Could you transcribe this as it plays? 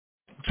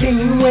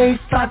Janeway,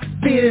 Spock's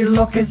beard,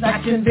 Lorca's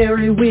acting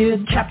very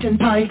weird. Captain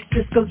Pike,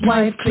 Sisko's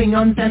wife,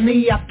 Klingons and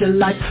the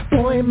afterlife.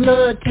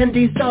 Boimler,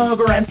 Tendy's dog,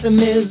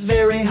 Ransom is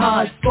very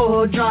hard.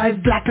 Spore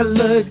drive, black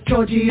alert,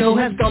 Giorgio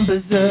has gone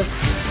berserk.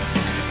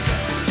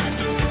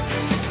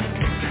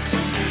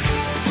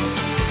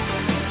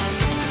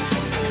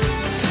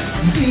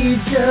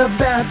 Teacher,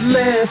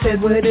 Batless,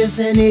 Edward is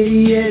an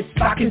idiot.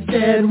 Spock is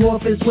dead,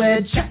 Worf is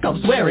wed,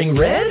 Chekhov's wearing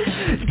red.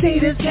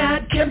 Data's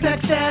cat,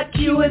 Kempak's at,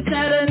 Q has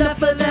had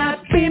enough of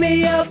that. Beam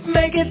me up,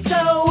 make it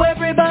so,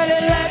 everybody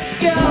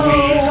let's go. We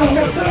talk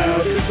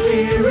about the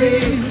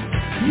series.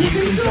 You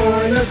can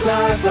join us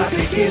live by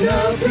picking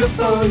up your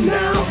phone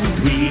now.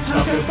 We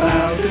talk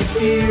about the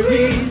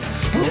series.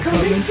 We're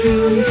coming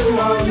to you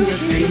on your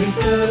streaming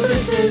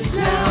services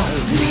now.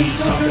 We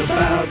talk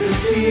about the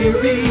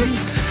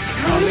series.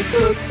 Comic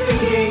books and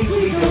games,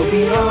 we go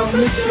beyond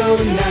the show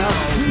now.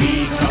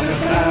 We talk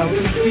about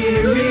the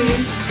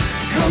series.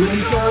 Come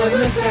and join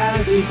us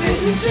as we sit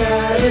and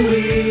chat and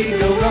we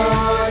go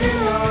on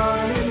and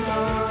on and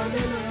on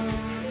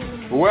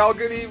and on. Well,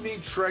 good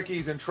evening,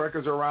 Trekkies and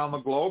Trekkers around the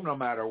globe, no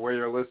matter where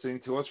you're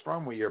listening to us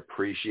from. We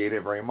appreciate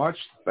it very much.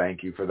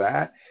 Thank you for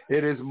that.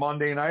 It is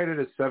Monday night. It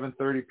is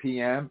 7:30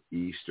 p.m.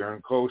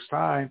 Eastern Coast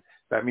time.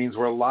 That means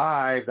we're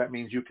live. That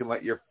means you can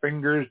let your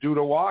fingers do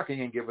the walking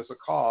and give us a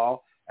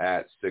call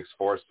at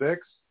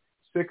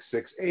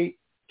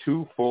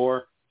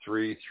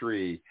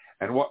 646-668-2433.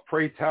 And what,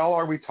 pray tell,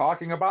 are we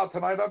talking about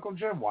tonight, Uncle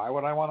Jim? Why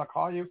would I want to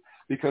call you?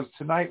 Because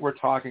tonight we're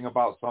talking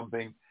about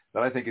something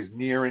that I think is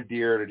near and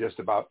dear to just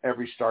about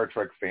every Star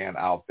Trek fan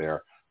out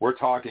there. We're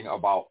talking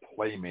about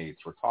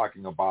Playmates. We're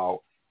talking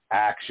about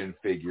action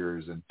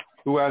figures. And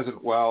who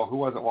hasn't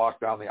walked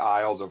down the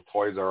aisles of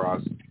Toys R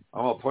Us?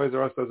 Oh, well, Toys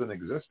R Us doesn't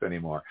exist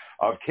anymore.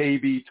 Of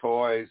KB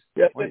Toys.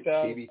 Yes, Wait,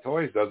 KB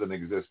Toys doesn't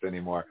exist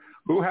anymore.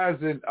 Who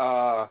hasn't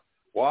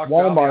walked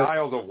down the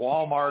aisles of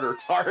Walmart or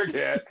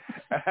Target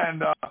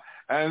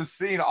and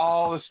seen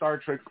all the Star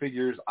Trek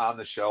figures on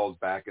the shelves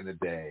back in the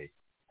day,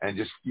 and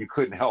just you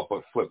couldn't help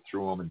but flip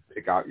through them and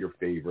pick out your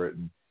favorite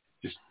and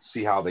just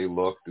see how they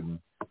looked and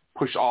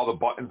push all the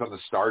buttons on the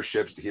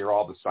starships to hear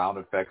all the sound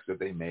effects that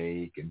they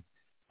make and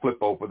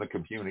flip open the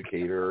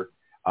communicator,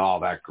 all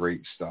that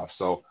great stuff.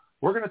 So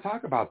we're going to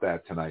talk about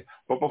that tonight.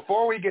 But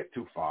before we get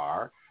too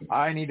far,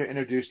 I need to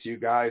introduce to you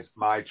guys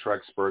my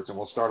Trek experts, and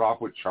we'll start off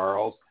with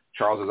Charles.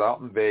 Charles is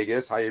out in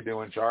Vegas. How you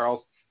doing,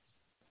 Charles?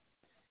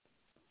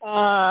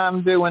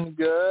 I'm doing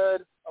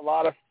good. A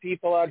lot of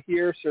people out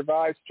here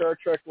survived Star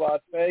Trek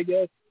Las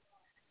Vegas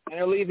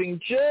and are leaving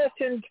just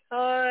in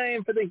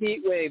time for the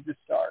heat wave to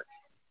start.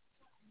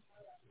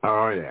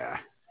 Oh, yeah.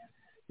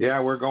 Yeah,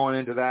 we're going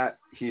into that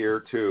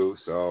here, too,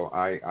 so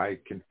I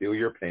can feel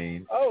your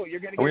pain. Oh,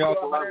 you're going to get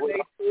to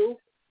 108 too?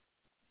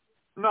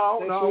 No,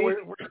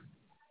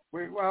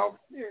 well,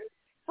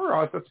 for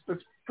us,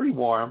 it's pretty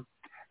warm.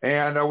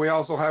 And we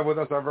also have with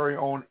us our very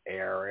own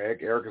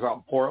Eric. Eric is out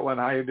in Portland.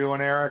 How you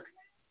doing, Eric?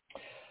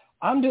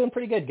 I'm doing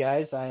pretty good,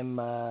 guys. I'm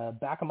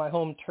back on my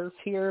home turf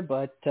here,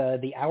 but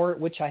the hour at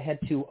which I had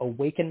to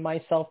awaken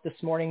myself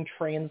this morning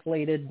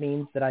translated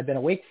means that I've been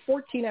awake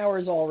 14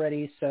 hours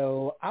already,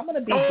 so I'm going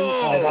to be beat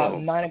by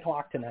about 9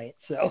 o'clock tonight.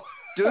 So,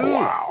 dude,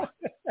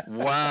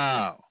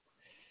 wow.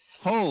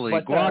 Holy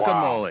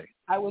guacamole.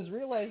 I was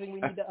realizing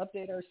we need to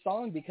update our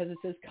song because it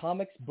says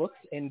comics, books,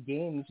 and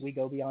games we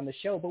go beyond the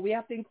show, but we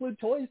have to include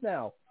toys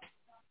now.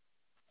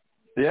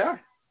 Yeah.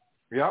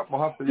 Yep,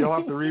 you'll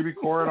have to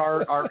re-record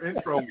our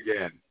intro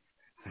again.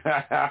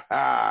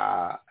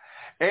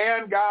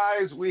 And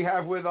guys, we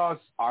have with us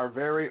our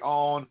very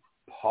own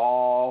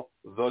Paul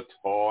the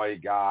Toy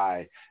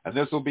Guy. And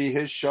this will be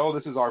his show.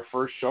 This is our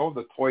first show,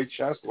 The Toy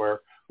Chest, where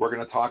we're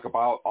going to talk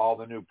about all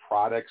the new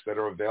products that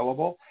are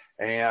available.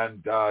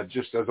 And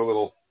just as a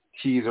little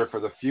teaser for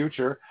the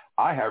future,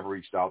 I have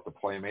reached out to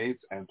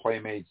Playmates, and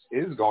Playmates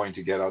is going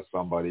to get us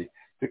somebody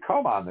to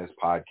come on this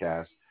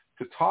podcast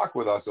to talk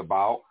with us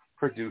about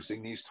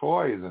producing these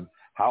toys and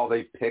how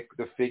they pick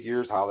the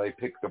figures, how they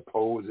pick the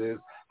poses,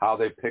 how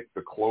they pick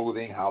the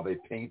clothing, how they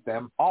paint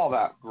them, all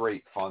that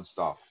great fun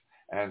stuff.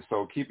 And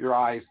so keep your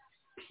eyes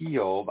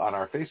peeled on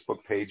our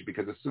Facebook page,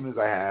 because as soon as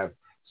I have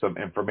some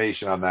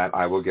information on that,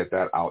 I will get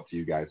that out to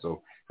you guys.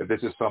 So if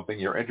this is something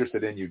you're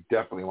interested in, you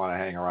definitely want to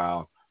hang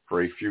around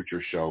for a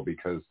future show,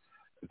 because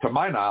to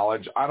my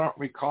knowledge, I don't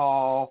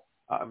recall,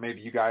 maybe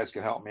you guys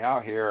can help me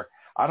out here,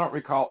 I don't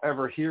recall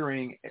ever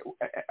hearing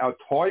a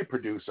toy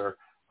producer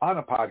on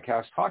a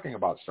podcast talking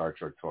about Star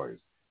Trek toys,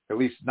 at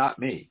least not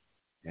me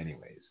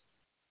anyways.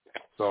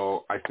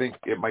 So I think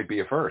it might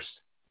be a first.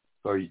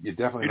 So you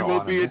definitely it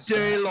will be a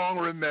day long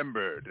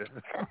remembered.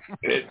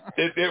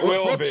 It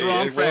will be.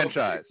 Wrong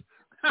franchise.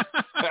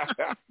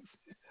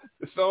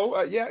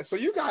 So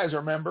you guys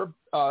remember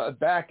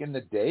back in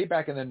the day,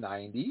 back in the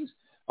 90s,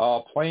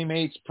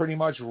 Playmates pretty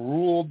much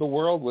ruled the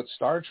world with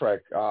Star Trek.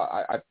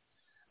 I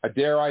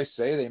dare I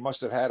say they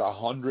must have had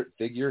 100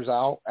 figures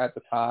out at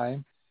the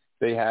time.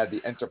 They had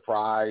the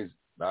Enterprise,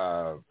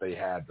 they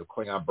had the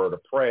Klingon Bird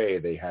of Prey,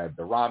 they had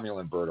the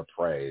Romulan Bird of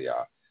Prey,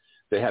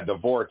 they had the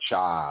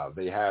Vorcha,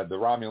 they had the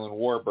Romulan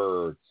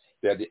Warbird,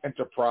 They had the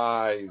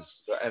Enterprise,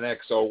 the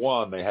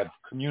NX-01. They had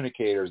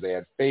communicators. They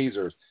had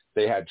phasers.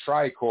 They had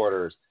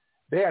tricorders.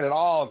 They had it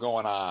all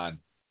going on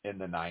in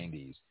the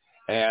 90s.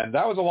 And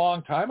that was a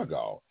long time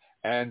ago.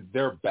 And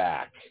they're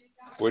back,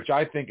 which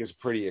I think is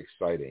pretty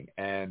exciting.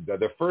 And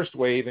the first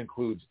wave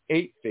includes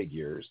 8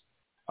 figures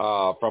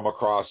from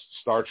across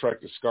Star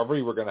Trek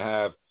Discovery. We're going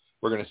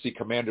to see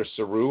Commander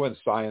Saru and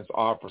Science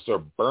Officer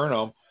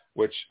Burnham,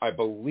 which I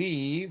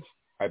believe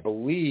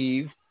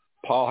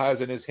Paul has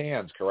in his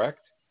hands, correct?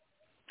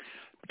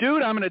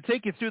 Dude, I'm going to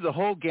take you through the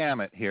whole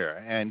gamut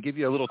here and give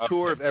you a little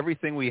tour of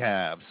everything we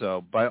have.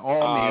 So by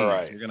all means,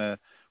 right.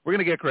 we're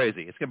gonna get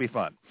crazy. It's going to be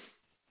fun.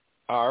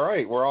 All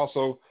right.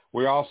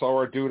 We also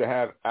are due to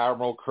have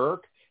Admiral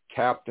Kirk,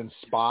 Captain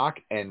Spovk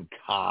and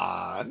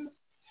Khan.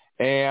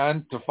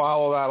 And to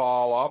follow that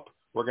all up,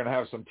 we're going to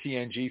have some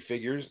TNG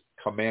figures,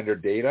 Commander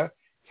Data,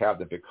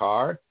 Captain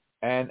Picard,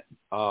 and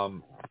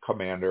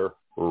Commander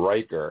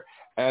Riker.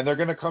 And they're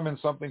going to come in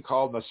something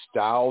called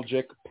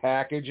nostalgic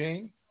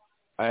packaging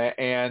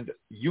and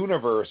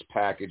universe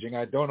packaging.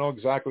 I don't know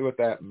exactly what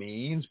that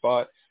means,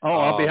 but...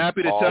 I'll be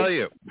happy to tell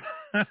you.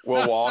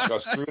 Will walk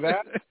us through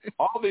that.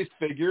 All these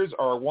figures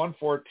are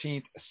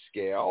 1/14th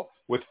scale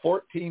with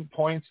 14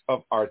 points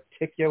of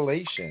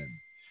articulation.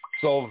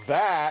 So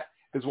that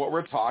is what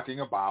we're talking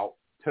about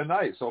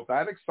tonight. So if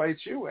that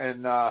excites you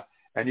and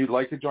you'd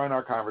like to join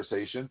our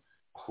conversation,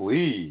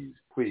 please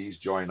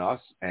join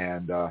us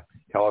and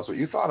tell us what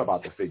you thought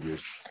about the figures.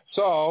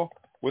 So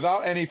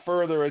without any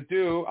further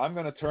ado, I'm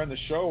going to turn the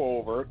show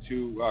over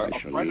to a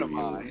friend of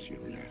mine.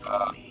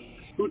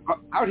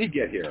 How'd he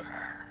get here?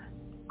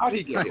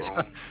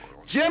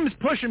 Jim's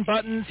pushing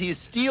buttons. He's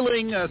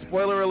stealing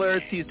spoiler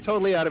alerts. He's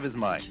totally out of his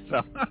mind.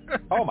 So.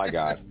 Oh, my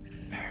God.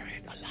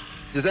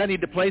 Does that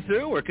need to play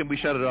through, or can we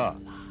shut it off?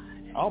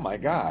 Oh, my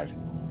God.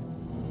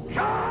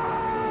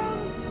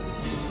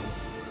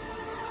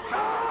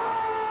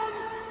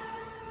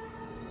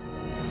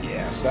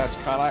 Yes, that's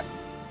kind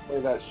of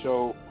play that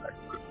show.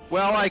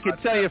 Well, I can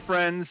tell you,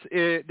 friends,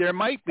 there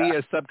might be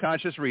a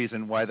subconscious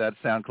reason why that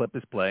sound clip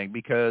is playing,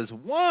 because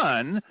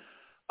one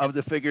of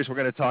the figures we're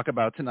going to talk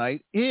about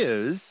tonight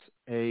is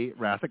a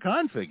Wrath of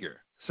Khan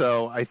figure.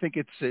 So I think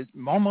it's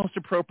almost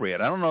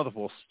appropriate. I don't know if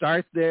we'll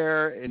start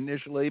there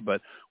initially,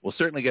 but we'll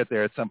certainly get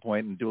there at some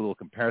point and do a little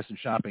comparison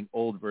shopping,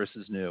 old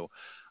versus new.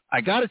 I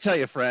got to tell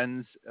you,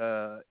 friends,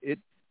 it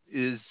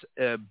is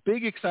a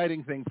big,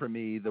 exciting thing for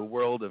me, the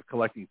world of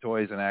collecting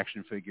toys and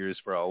action figures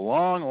for a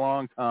long,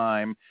 long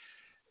time.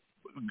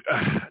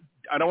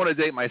 I don't want to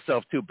date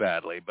myself too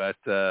badly, but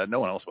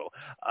no one else will.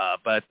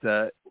 But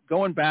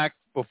going back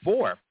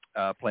before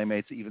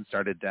Playmates even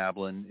started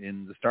dabbling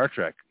in the Star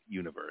Trek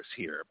universe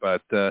here.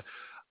 But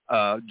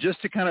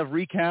just to kind of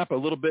recap a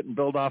little bit and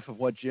build off of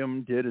what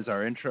Jim did as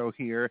our intro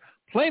here,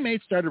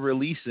 Playmates started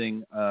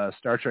releasing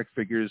Star Trek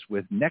figures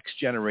with next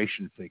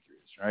generation figures,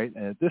 right?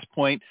 And at this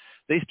point,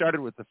 they started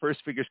with the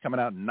first figures coming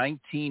out in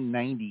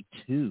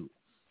 1992.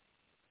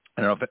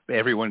 I don't know if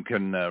everyone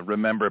can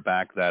remember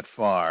back that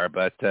far,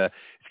 but it's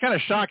kind of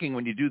shocking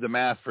when you do the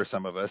math for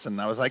some of us. And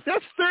I was like,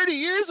 that's 30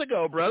 years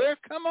ago, brother.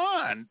 Come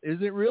on.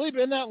 Has it really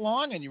been that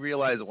long? And you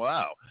realize,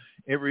 wow,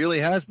 it really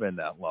has been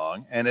that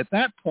long. And at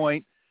that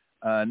point,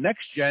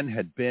 Next Gen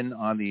had been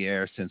on the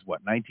air since,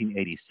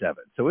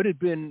 1987. So it had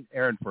been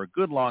airing for a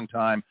good long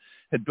time,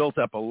 had built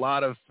up a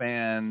lot of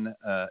fan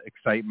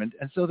excitement.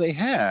 And so they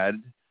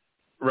had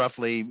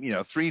roughly,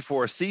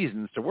 3-4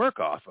 seasons to work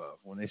off of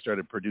when they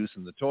started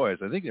producing the toys.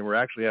 I think they were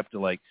actually up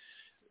to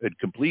had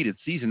completed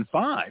season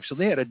 5. So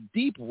they had a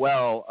deep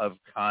well of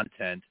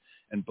content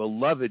and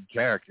beloved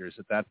characters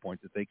at that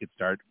point that they could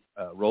start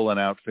rolling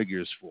out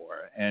figures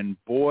for. And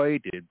boy,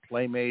 did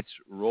Playmates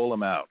roll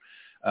them out.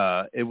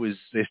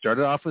 They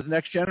started off with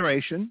Next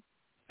Generation.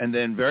 And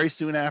then very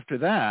soon after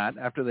that,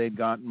 after they'd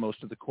gotten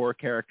most of the core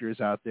characters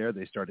out there,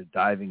 they started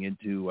diving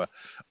into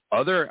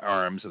other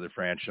arms of the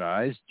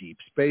franchise. Deep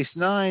Space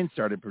Nine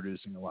started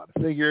producing a lot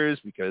of figures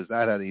because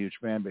that had a huge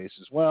fan base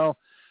as well.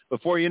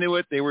 Before you knew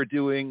it, they were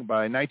doing,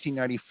 by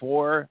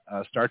 1994,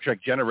 Star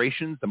Trek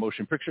Generations, the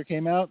motion picture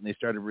came out, and they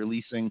started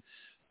releasing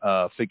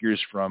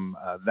figures from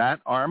that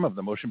arm of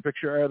the motion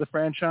picture of the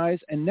franchise,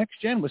 and Next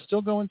Gen was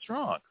still going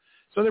strong.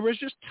 So there was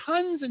just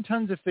tons and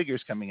tons of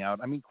figures coming out.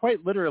 I mean,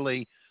 quite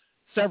literally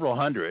several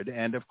hundred.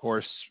 And of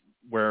course,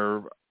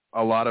 where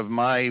a lot of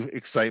my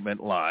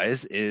excitement lies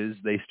is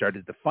they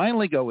started to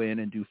finally go in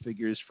and do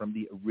figures from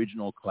the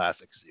original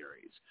classic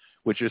series,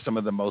 which are some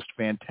of the most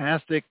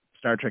fantastic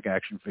Star Trek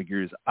action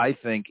figures, I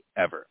think,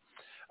 ever.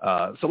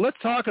 So let's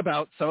talk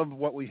about some of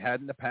what we've had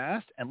in the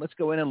past, and let's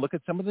go in and look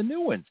at some of the new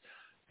ones.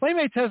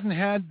 Playmates hasn't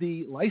had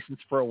the license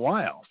for a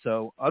while,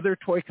 so other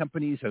toy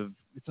companies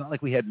it's not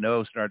like we had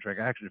no Star Trek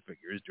action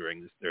figures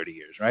during this 30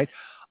 years, right?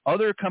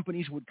 Other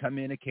companies would come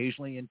in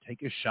occasionally and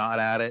take a shot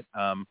at it.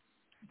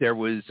 There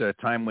was a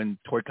time when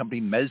toy company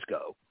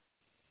Mezco,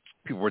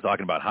 people were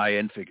talking about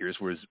high-end figures,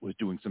 was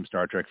doing some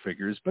Star Trek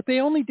figures, but they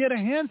only did a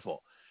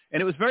handful.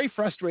 And it was very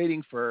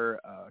frustrating for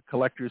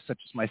collectors such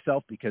as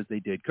myself because they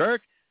did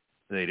Kirk,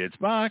 they did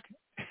Spock,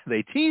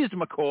 they teased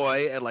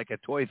McCoy at like a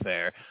toy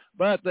fair,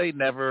 but they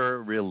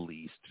never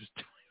released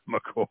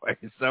McCoy.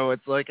 So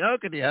it's like, how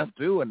can you have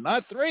 2 and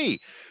not 3?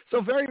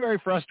 So very, very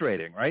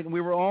frustrating, right? And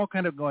we were all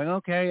kind of going,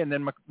 okay. And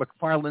then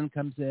McFarlane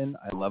comes in.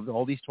 I love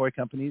all these toy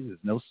companies. There's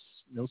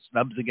no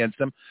snubs against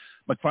them.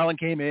 McFarlane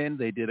came in.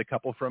 They did a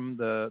couple from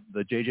the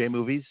JJ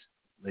movies.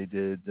 They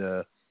did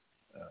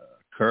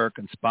Kirk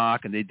and Spock,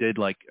 and they did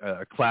like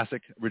a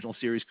classic original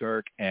series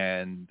Kirk,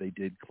 and they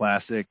did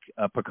classic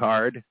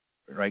Picard,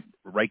 right?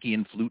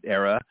 Reichian flute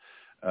era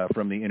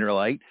from the Inner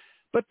Light.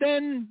 But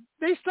then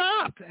they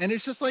stopped, and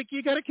it's just like,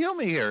 you got to kill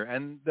me here.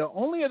 And the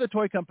only other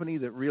toy company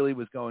that really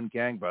was going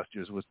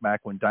gangbusters was back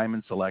when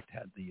Diamond Select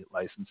had the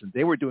license, and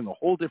they were doing a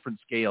whole different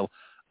scale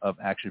of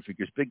action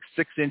figures, big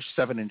 6-inch,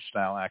 7-inch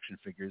style action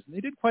figures, and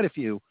they did quite a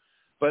few.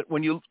 But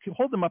when you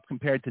hold them up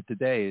compared to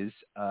today's,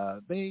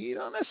 they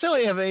don't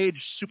necessarily have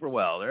aged super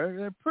well.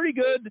 They're pretty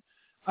good,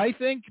 I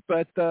think,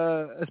 but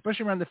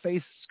especially around the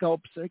face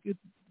sculpts, they could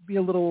be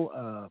a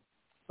little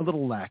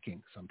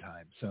lacking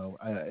sometimes. So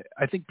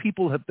I think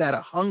people have had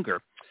a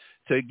hunger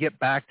to get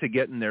back to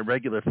getting their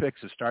regular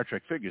fix of Star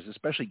Trek figures,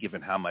 especially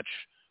given how much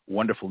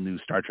wonderful new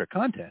Star Trek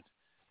content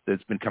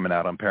that's been coming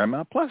out on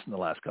Paramount Plus in the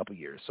last couple of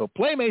years. So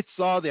Playmates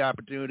saw the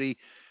opportunity.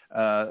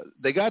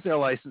 They got their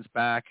license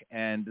back,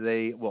 and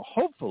they will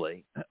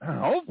hopefully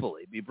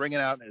be bringing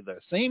out the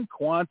same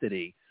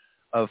quantity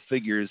of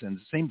figures and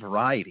the same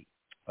variety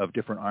of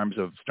different arms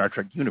of Star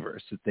Trek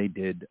universe that they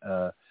did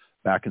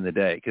back in the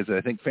day, because I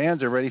think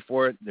fans are ready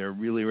for it. They're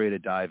really ready to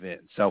dive in.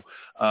 So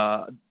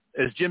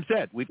as Jim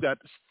said, we've got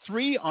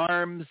 3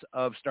 arms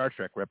of Star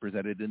Trek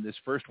represented in this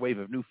first wave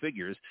of new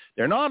figures.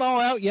 They're not all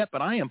out yet, but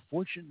I am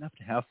fortunate enough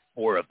to have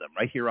 4 of them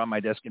right here on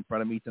my desk in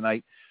front of me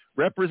tonight,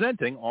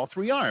 representing all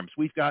 3 arms.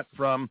 We've got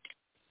from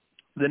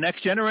the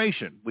Next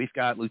Generation, we've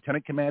got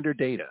Lieutenant Commander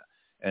Data,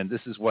 and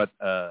this is what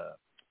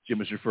Jim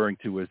was referring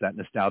to as that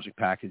nostalgic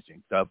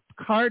packaging. The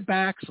card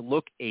backs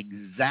look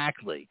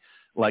exactly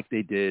like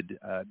they did,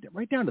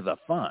 right down to the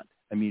font.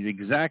 I mean,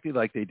 exactly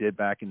like they did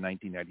back in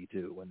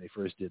 1992 when they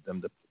first did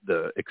them.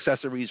 The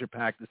accessories are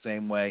packed the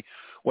same way.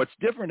 What's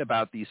different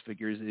about these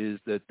figures is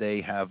that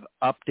they have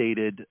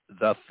updated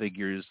the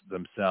figures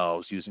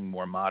themselves using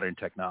more modern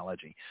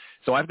technology.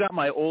 So I've got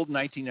my old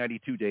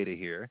 1992 Data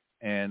here,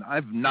 and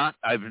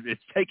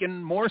it's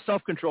taken more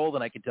self-control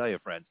than I can tell you,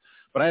 friends,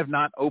 but I have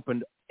not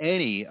opened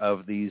any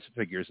of these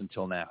figures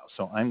until now.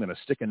 So I'm going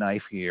to stick a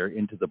knife here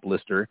into the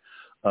blister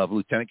of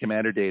Lieutenant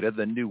Commander Data,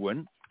 the new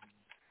one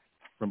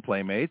from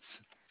Playmates.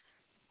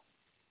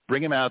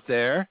 Bring him out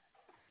there,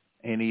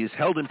 and he's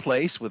held in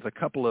place with a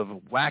couple of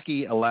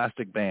wacky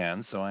elastic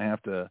bands. So I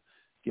have to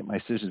get my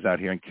scissors out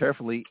here and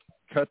carefully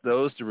cut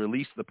those to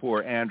release the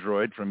poor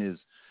android from his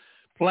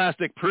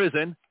plastic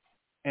prison.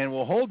 And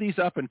we'll hold these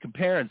up and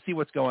compare and see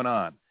what's going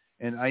on.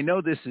 And I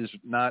know this is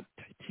not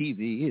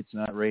TV, it's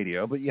not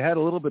radio, but you had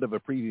a little bit of a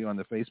preview on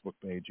the Facebook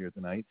page here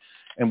tonight.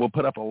 And we'll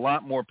put up a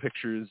lot more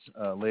pictures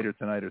later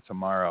tonight or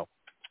tomorrow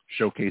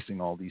showcasing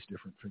all these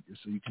different figures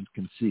so you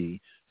can see.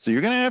 So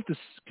you're going to have to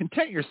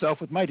content yourself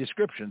with my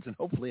descriptions, and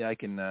hopefully I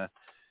can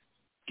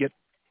get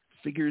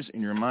figures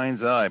in your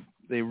mind's eye.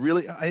 They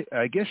really,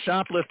 I guess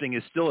shoplifting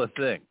is still a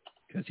thing,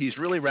 because he's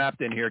really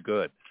wrapped in here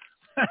good.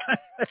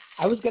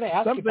 I was going to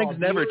ask some you, things Paul,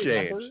 never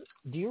changed.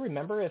 Do you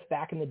remember if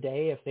back in the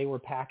day, if they were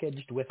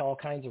packaged with all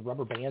kinds of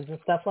rubber bands and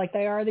stuff like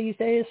they are these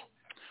days?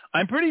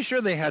 I'm pretty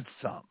sure they had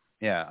some.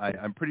 Yeah,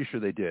 I'm pretty sure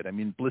they did. I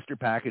mean, blister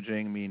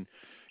packaging, I mean,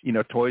 you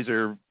know, toys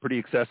are pretty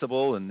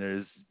accessible, and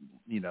there's,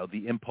 you know,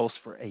 the impulse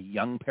for a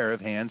young pair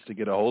of hands to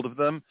get a hold of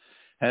them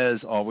has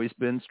always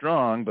been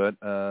strong. But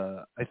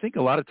I think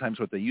a lot of times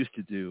what they used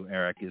to do,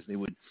 Eric, is they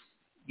would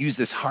use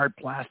this hard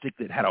plastic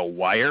that had a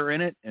wire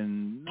in it,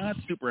 and not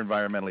super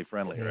environmentally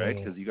friendly, right?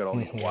 Because you got all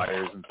these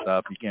wires and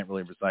stuff. You can't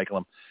really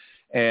recycle them.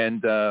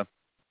 And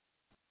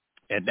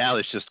now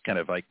it's just kind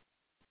of like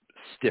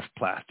stiff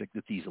plastic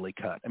that's easily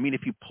cut. I mean,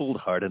 if you pulled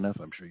hard enough,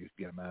 I'm sure you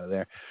could get them out of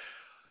there.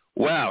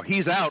 Wow,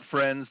 he's out,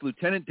 friends.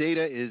 Lieutenant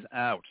Data is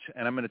out.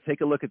 And I'm going to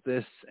take a look at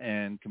this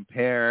and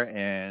compare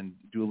and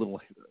do a little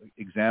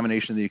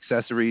examination of the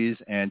accessories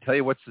and tell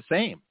you what's the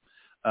same.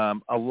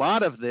 A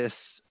lot of this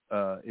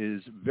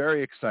is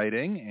very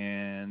exciting,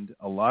 and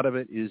a lot of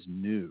it is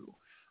new.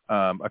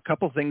 A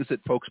couple things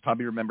that folks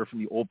probably remember from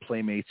the old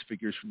Playmates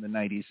figures from the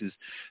 90s is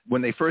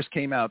when they first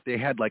came out, they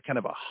had like kind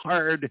of a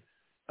hard,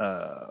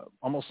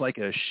 almost like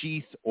a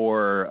sheath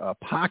or a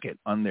pocket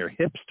on their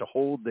hips to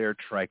hold their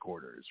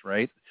tricorders,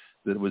 right?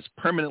 That was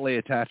permanently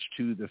attached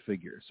to the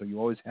figure. So you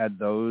always had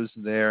those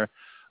there.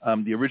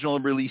 The original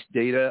release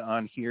Data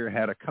on here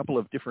had a couple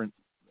of different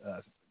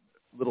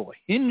little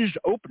hinged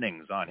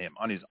openings on him,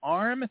 on his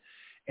arm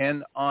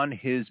and on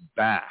his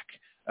back,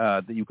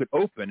 that you could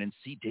open and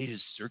see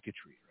Data's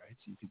circuitry, right?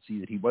 So you could see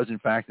that he was, in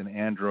fact, an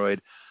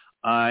android.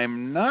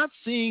 I'm not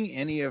seeing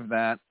any of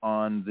that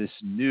on this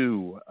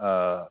new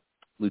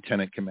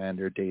Lieutenant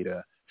Commander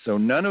Data. So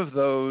none of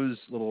those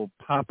little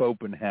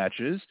pop-open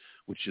hatches,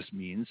 which just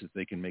means that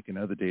they can make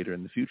another Data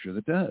in the future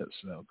that does.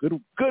 So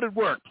good at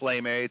work,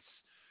 Playmates.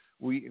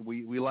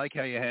 we like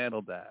how you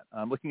handled that.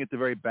 I'm looking at the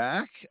very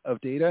back of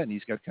Data, and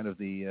he's got kind of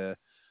the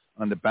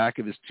on the back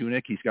of his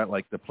tunic, he's got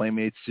like the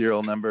Playmates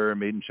serial number,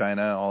 made in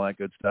China, all that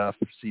good stuff,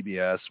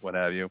 CBS, what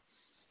have you.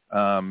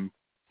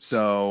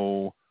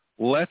 So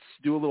let's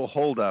do a little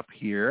hold up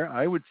here.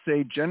 I would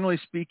say, generally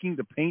speaking,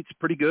 the paint's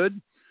pretty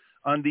good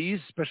on these,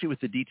 especially with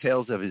the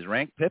details of his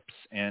rank pips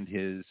and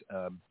his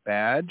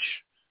badge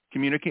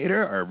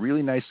communicator are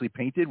really nicely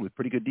painted with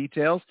pretty good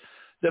details.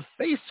 The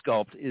face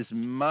sculpt is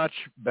much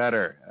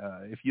better.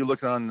 If you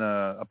look on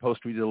a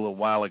post we did a little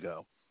while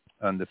ago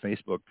on the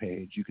Facebook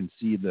page, you can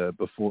see the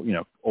before,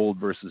 old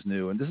versus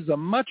new. And this is a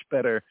much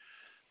better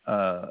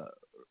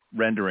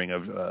rendering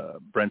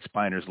of Brent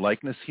Spiner's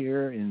likeness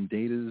here in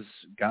Data's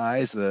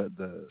guys.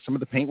 Some of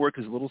the paintwork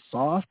is a little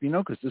soft,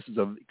 because this is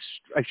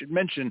I should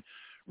mention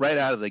right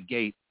out of the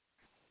gate,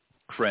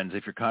 friends,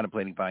 if you're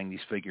contemplating buying these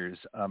figures,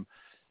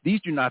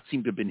 these do not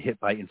seem to have been hit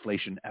by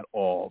inflation at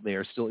all. They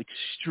are still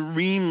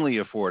extremely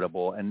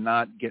affordable and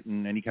not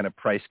getting any kind of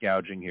price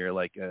gouging here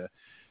like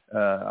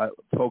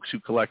folks who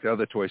collect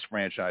other toys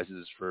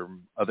franchises for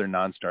other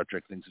non-Star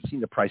Trek things have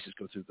seen the prices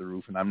go through the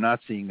roof, and I'm not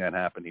seeing that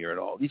happen here at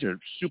all. These are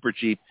super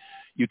cheap.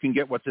 You can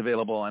get what's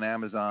available on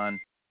Amazon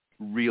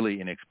really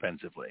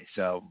inexpensively.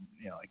 So,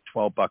 like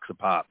 $12 a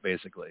pop,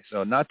 basically.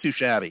 So not too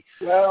shabby.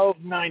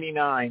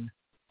 $12.99.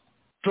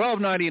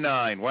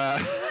 $12.99. Wow.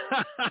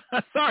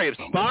 Sorry,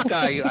 Spovk.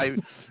 I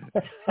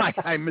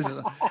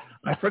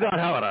forgot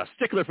how a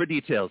stickler for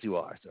details you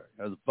are. Sorry,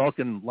 that was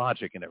Vulcan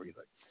logic and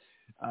everything.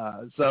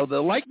 So the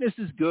likeness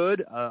is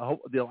good.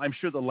 I'm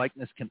sure the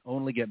likeness can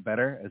only get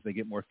better as they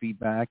get more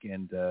feedback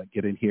and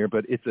get in here.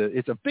 But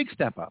it's a big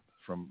step up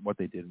from what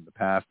they did in the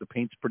past. The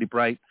paint's pretty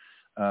bright,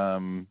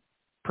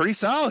 pretty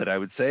solid. I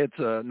would say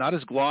it's not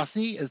as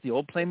glossy as the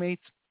old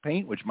Playmates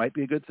paint, which might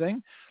be a good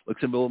thing.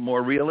 Looks a little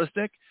more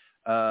realistic.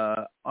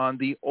 On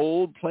the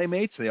old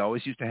Playmates, they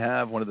always used to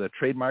have one of the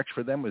trademarks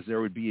for them was there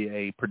would be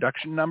a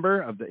production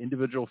number of the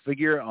individual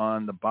figure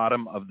on the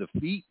bottom of the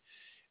feet.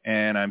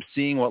 And I'm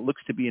seeing what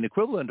looks to be an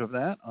equivalent of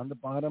that on the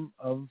bottom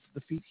of the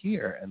feet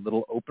here, and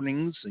little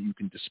openings so you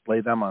can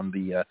display them on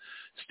the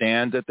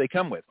stand that they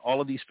come with.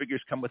 All of these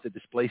figures come with a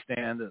display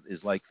stand that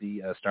is like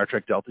the Star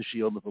Trek Delta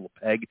Shield with a little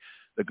peg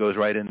that goes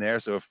right in there.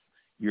 So if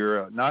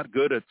you're not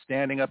good at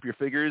standing up your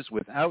figures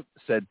without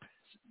said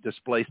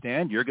display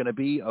stand, you're going to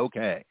be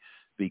okay,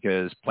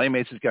 because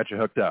Playmates has got you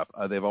hooked up.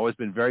 They've always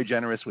been very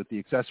generous with the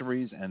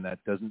accessories, and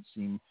that doesn't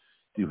seem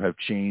to have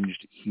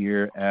changed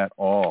here at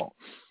all.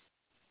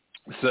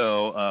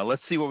 So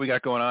let's see what we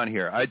got going on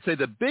here. I'd say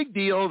the big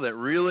deal that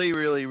really,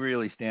 really,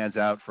 really stands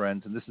out,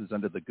 friends, and this is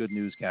under the good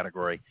news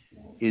category,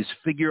 is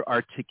figure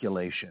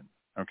articulation,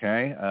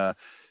 okay?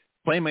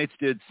 Playmates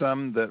did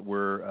some that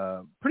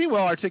were pretty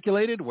well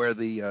articulated, where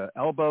the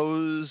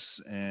elbows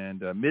and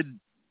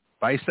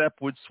mid-bicep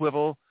would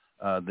swivel,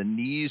 the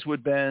knees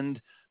would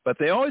bend, but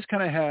they always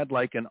kind of had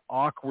like an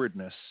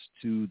awkwardness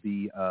to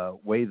the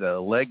way the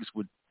legs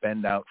would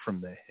bend out from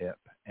the hip.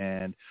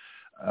 And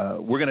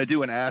we're going to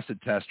do an acid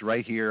test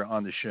right here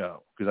on the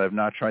show, because I've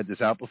not tried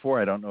this out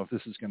before. I don't know if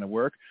this is going to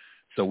work,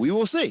 so we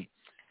will see.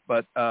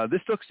 But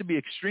this looks to be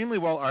extremely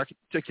well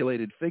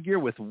articulated figure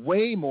with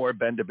way more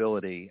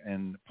bendability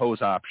and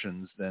pose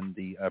options than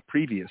the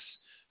previous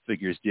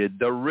figures did.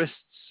 The wrists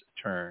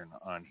turn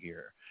on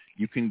here.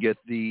 You can get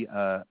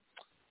the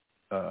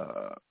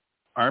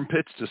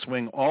armpits to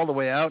swing all the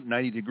way out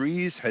 90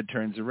 degrees. Head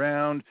turns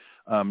around.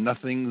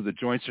 The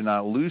joints are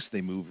not loose.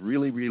 They move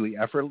really, really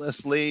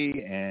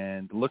effortlessly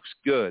and looks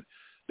good.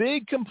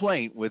 Big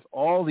complaint with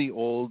all the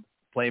old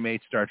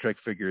Playmate Star Trek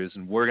figures,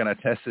 and we're going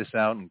to test this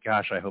out, and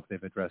gosh, I hope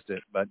they've addressed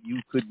it, but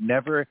you could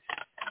never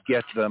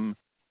get them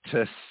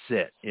to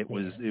sit.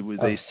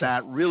 They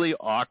sat really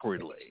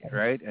awkwardly,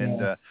 right?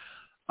 And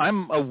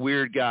I'm a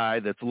weird guy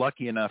that's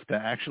lucky enough to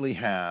actually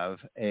have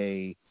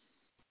a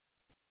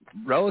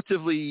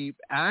relatively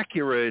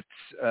accurate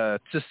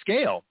to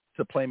scale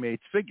to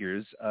Playmates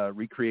figures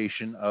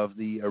recreation of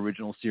the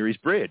original series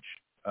bridge,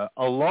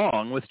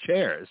 along with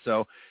chairs.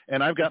 So,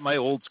 and I've got my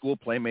old school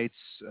Playmates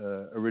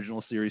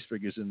original series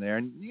figures in there,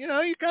 and you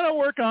kind of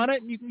work on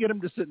it, and you can get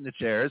them to sit in the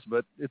chairs,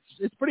 but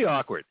it's pretty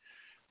awkward.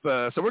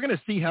 So we're going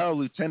to see how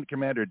Lieutenant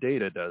Commander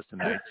Data does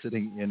tonight,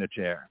 sitting in a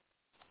chair,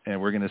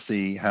 and we're going to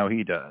see how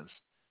he does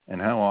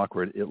and how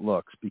awkward it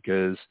looks,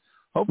 because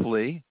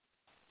hopefully,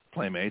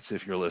 Playmates,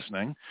 if you're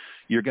listening,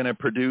 you're going to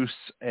produce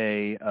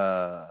a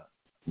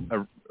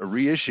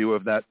reissue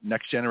of that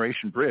Next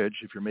Generation bridge.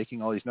 If you're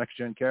making all these Next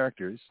Gen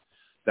characters,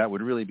 that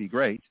would really be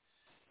great.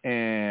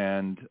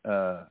 And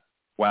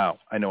wow,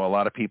 I know a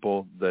lot of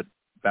people that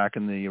back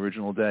in the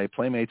original day,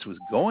 Playmates was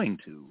going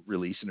to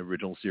release an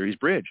original series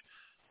bridge,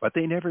 but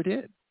they never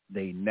did.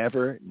 They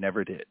never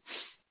did.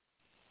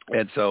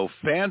 And so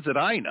fans that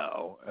I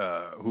know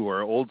who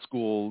are old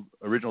school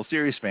original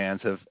series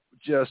fans have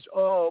just,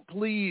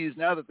 please,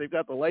 now that they've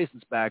got the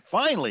license back,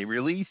 finally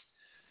released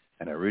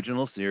an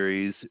original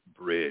series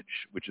bridge,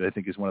 which I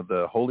think is one of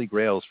the holy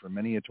grails for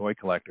many a toy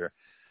collector.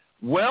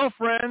 Well,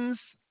 friends,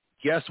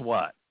 guess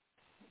what?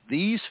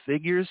 These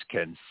figures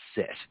can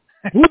sit.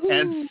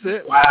 and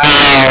sit.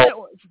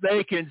 Wow.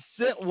 They can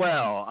sit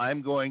well.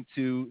 I'm going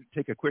to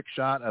take a quick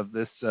shot of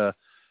this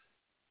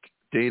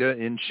data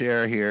in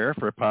share here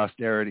for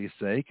posterity's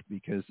sake,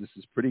 because this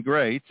is pretty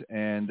great,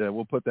 and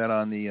we'll put that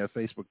on the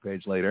Facebook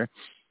page later.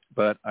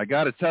 But I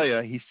got to tell you,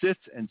 he sits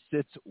and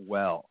sits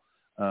well.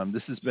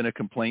 This has been a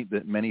complaint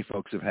that many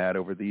folks have had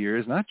over the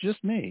years, not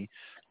just me.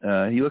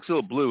 He looks a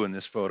little blue in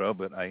this photo,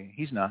 but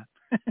he's not.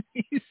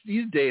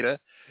 he's data.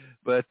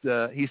 But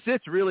he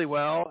sits really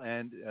well,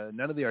 and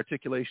none of the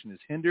articulation is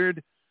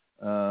hindered.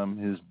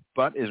 His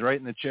butt is right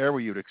in the chair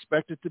where you'd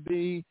expect it to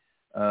be.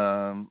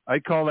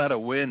 I'd call that a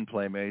win,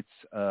 Playmates,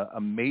 a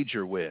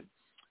major win.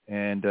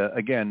 And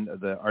again,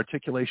 the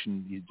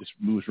articulation, he just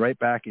moves right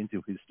back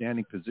into his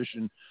standing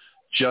position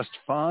just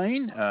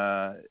fine.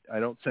 I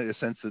don't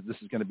sense that this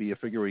is going to be a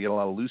figure where you get a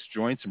lot of loose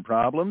joints and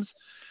problems.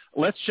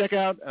 Let's check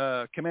out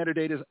Commander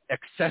Data's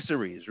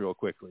accessories real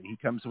quickly. He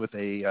comes with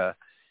a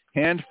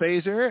hand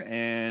phaser,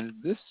 and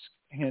this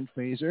hand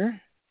phaser,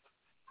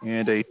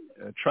 and a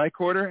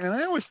tricorder. And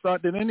I always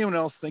thought, did anyone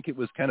else think it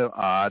was kind of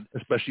odd,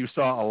 especially you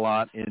saw a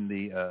lot in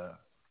the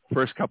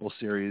first couple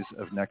series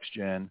of Next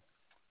Gen,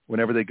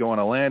 whenever they go on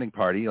a landing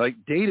party, like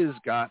Data's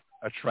got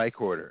a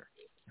tricorder,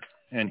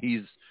 and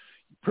he's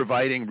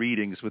providing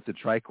readings with the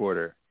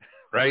tricorder,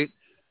 right?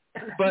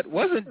 But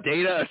wasn't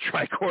Data a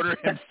tricorder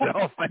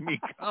himself? I mean,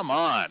 come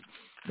on,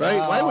 right?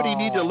 Why would he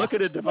need to look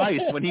at a device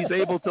when he's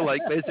able to,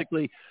 like,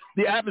 basically,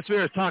 the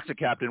atmosphere is toxic,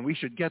 Captain. We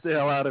should get the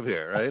hell out of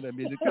here, right? I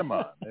mean, come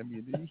on. I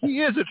mean,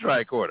 he is a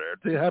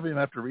tricorder. To have him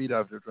have to read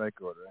off the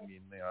tricorder, I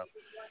mean,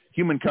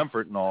 human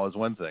comfort and all is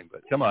one thing,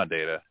 but come on,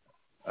 Data.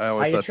 I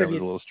always thought that was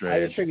a little strange. I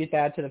attribute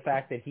that to the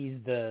fact that he's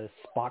the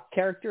Spock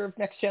character of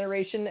Next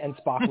Generation, and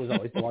Spock was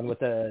always the one with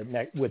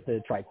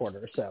the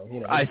tricorder. So,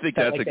 I think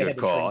that's a good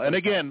call. And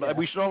again,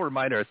 we should all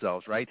remind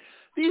ourselves, right?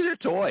 These are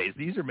toys.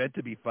 These are meant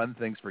to be fun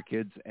things for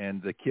kids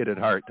and the kid at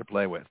heart to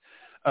play with.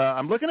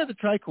 I'm looking at the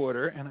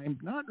tricorder, and I'm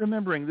not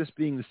remembering this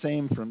being the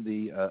same from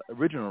the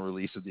original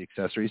release of the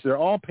accessories. They're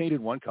all painted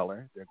one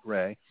color. They're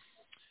gray.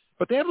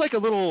 But they have like a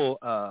little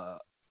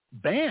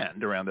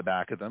band around the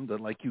back of them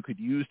that like you could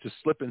use to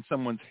slip in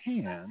someone's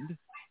hand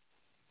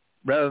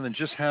rather than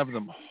just have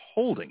them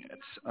holding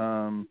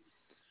it.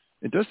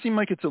 It does seem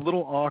like it's a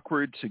little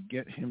awkward to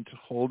get him to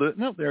hold it.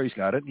 No, there he's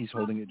got it. He's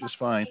holding it just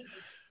fine.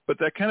 But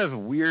that kind of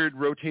weird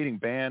rotating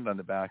band on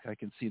the back, I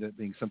can see that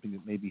being something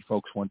that maybe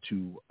folks want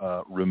to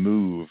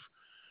remove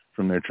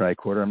from their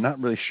tricorder. I'm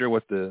not really sure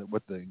what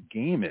the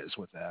game is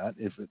with that.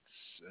 If it's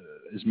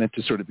is meant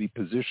to sort of be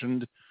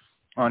positioned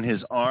on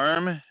his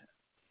arm.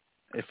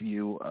 If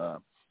you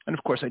and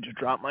of course I just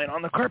dropped mine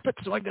on the carpet,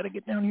 so I got to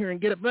get down here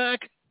and get it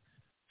back,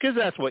 because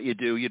that's what you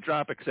do. You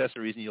drop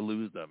accessories and you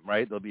lose them,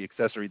 right? There'll be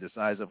accessory the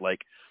size of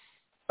like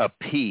a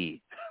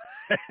pea.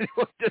 It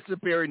will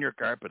disappear in your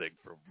carpeting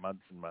for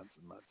months and months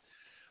and months.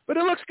 But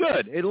it looks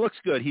good. It looks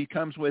good. He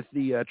comes with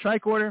the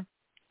tricorder.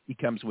 He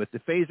comes with the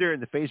phaser,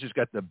 and the phaser's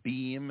got the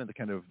beam, the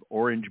kind of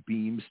orange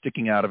beam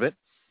sticking out of it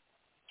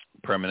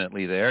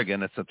permanently there.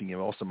 Again, that's something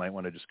you also might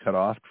want to just cut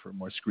off for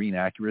more screen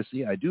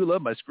accuracy. I do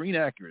love my screen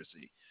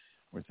accuracy,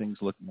 where things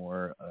look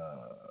more,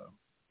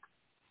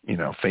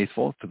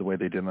 faithful to the way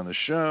they did on the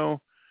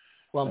show.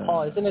 Well, and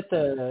Paul, isn't it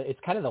it's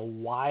kind of the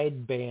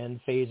wide band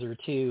phaser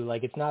too?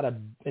 Like it's not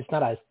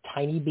a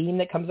tiny beam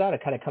that comes out.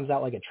 It kind of comes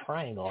out like a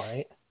triangle,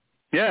 right?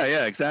 Yeah,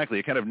 exactly.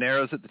 It kind of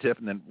narrows at the tip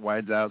and then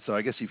widens out. So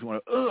I guess if you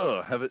want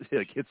to have it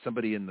hit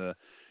somebody in the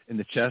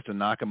chest and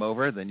knock him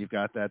over, then you've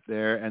got that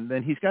there. And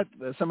then he's got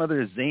some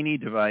other zany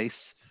device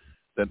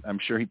that I'm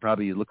sure he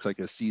probably looks like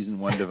a season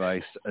 1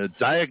 device, a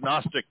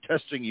diagnostic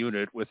testing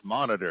unit with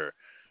monitor.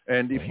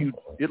 And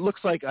it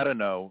looks like, I don't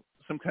know,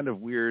 some kind of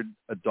weird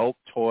adult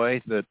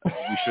toy that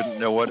we shouldn't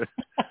know what.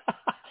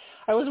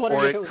 I was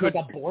wondering if it was like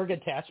a Borg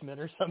attachment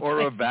or something.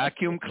 Or a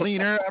vacuum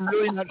cleaner. I'm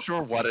really not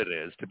sure what it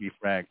is, to be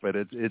frank, but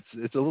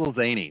it's a little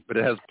zany. But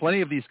it has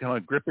plenty of these kind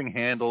of gripping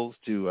handles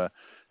to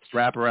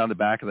strap around the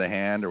back of the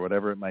hand or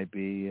whatever it might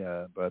be,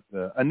 but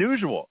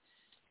unusual.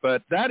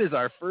 But that is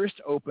our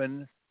first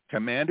open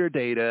Commander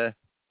Data.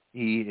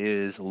 He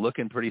is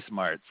looking pretty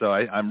smart. So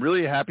I'm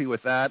really happy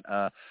with that.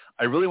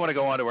 I really want to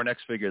go on to our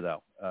next figure,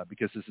 though,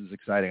 because this is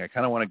exciting. I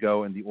kind of want to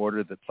go in the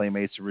order that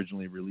Playmates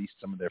originally released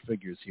some of their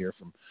figures here,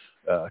 from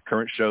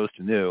current shows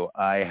to new.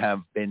 I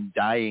have been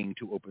dying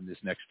to open this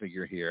next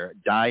figure here,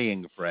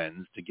 dying,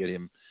 friends, to get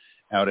him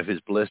out of his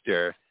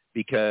blister,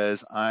 because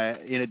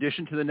in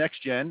addition to the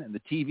Next Gen and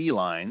the TV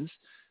lines,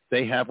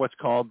 they have what's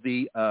called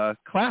the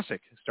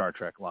classic Star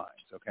Trek lines,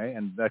 okay?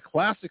 And the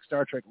classic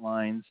Star Trek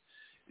lines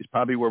is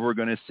probably where we're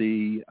going to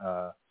see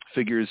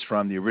figures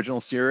from the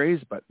original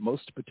series, but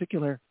most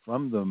particular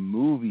from the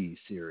movie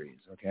series,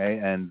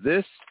 okay? And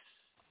this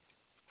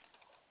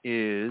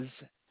is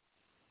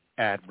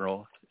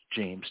Admiral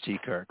James T.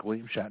 Kirk,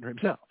 William Shatner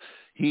himself.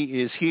 He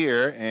is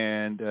here,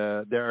 and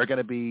there are going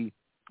to be,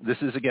 this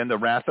is, again, the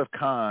Wrath of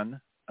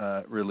Khan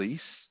release,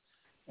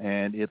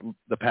 and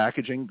the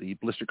packaging, the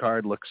blister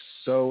card, looks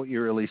so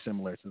eerily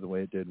similar to the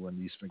way it did when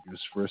these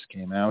figures first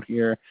came out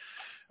here.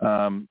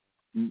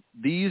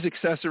 These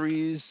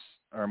accessories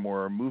are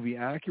more movie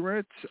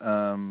accurate.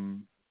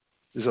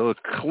 There's a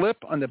clip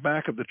on the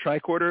back of the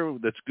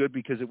tricorder that's good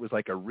because it was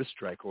like a wrist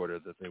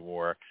tricorder that they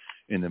wore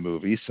in the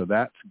movie, so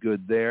that's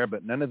good there.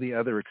 But none of the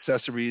other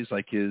accessories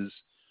like his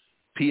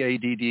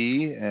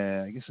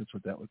PADD, I guess that's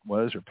what that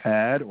was, or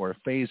pad or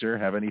phaser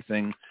have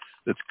anything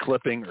that's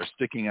clipping or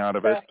sticking out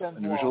of it.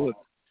 Unusual.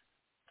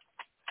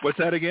 What's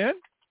that again?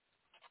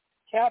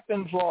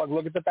 Captain's log.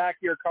 Look at the back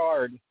of your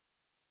card.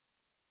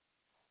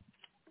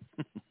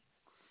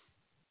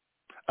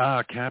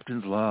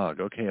 Captain's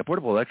log. Okay, a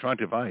portable electronic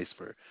device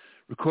for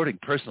recording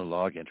personal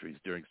log entries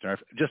during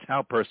Starfleet. Just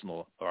how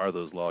personal are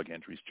those log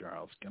entries,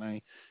 Charles?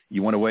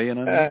 You want to weigh in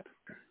on that?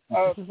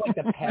 This is like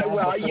the pad.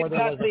 Well, you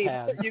got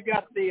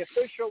the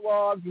official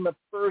logs and the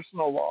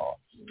personal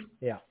logs.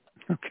 Yeah.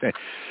 Okay.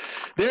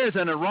 There's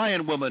an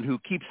Orion woman who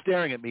keeps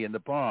staring at me in the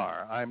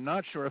bar. I'm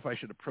not sure if I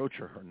should approach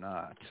her or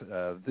not.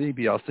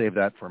 Maybe I'll save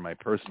that for my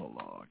personal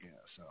log. Yeah,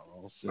 so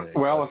I'll say.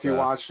 Well, if you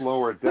watch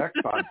Lower Decks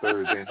on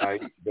Thursday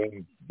night,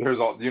 then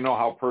you know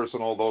how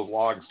personal those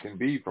logs can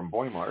be from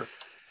Boimler.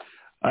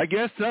 I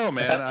guess so,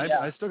 man. Yeah.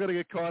 I still got to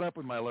get caught up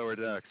with my Lower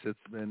Decks. It's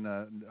been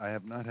I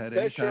have not had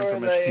any time for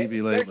much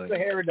TV lately. The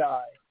hair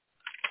dye.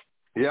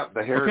 Yep,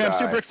 the hair dye. I'm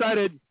super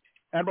excited.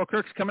 Admiral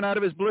Kirk's coming out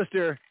of his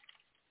blister.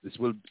 This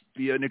will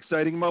be an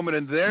exciting moment,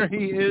 and there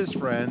he is,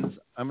 friends.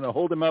 I'm going to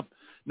hold him up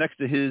next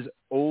to his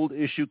old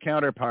issue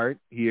counterpart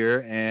here,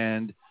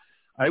 and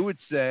I would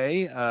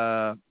say,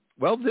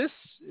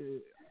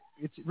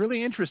 it's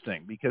really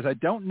interesting because I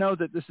don't know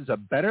that this is a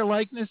better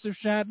likeness of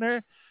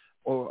Shatner,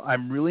 or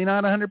I'm really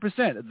not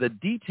 100%. The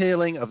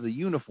detailing of the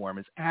uniform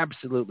is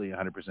absolutely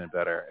 100%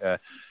 better.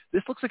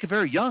 This looks like a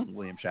very young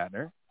William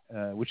Shatner,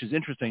 which is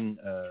interesting.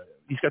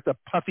 He's got the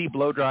puffy,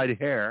 blow-dried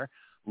hair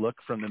look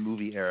from the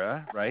movie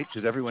era, right?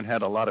 Because everyone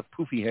had a lot of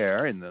poofy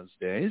hair in those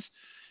days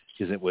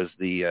because it was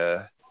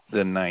the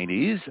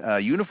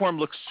 90s. Uniform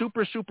looks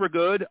super, super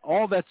good.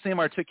 All that same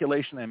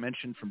articulation I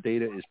mentioned from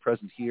Data is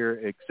present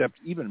here, except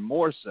even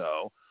more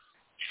so.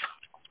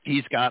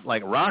 He's got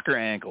like rocker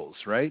ankles,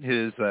 right?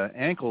 His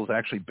ankles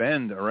actually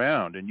bend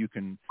around, and you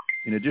can,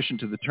 in addition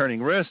to the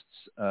turning wrists,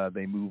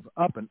 they move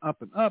up and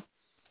up and up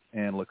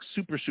and look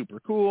super, super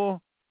cool.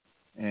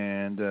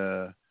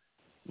 And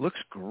looks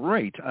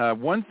great.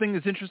 One thing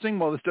that's interesting,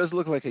 while this does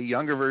look like a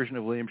younger version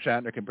of William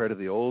Shatner compared to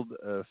the old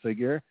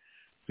figure,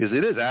 because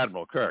it is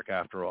Admiral Kirk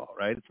after all,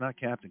 right? It's not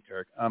Captain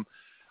Kirk.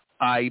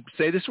 I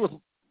say this with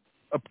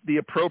the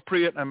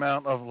appropriate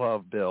amount of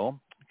love, Bill,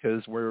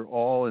 because we're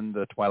all in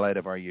the twilight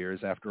of our years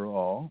after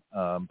all.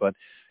 But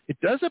it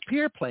does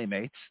appear,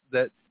 Playmates,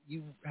 that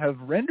you have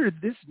rendered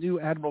this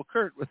new Admiral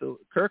Kirk with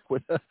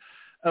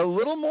a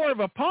little more of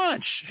a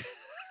punch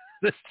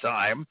this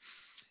time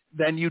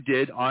than you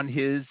did on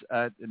his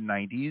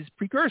 90s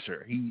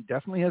precursor. He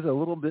definitely has a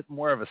little bit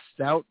more of a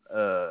stout,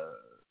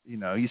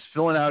 he's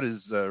filling out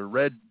his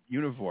red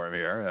uniform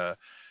here a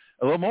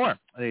little more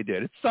than he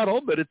did. It's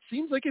subtle, but it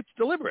seems like it's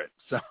deliberate.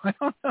 So I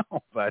don't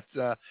know. But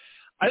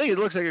I think it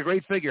looks like a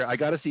great figure. I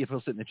got to see if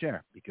he'll sit in the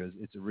chair because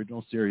it's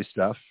original series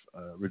stuff,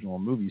 original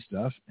movie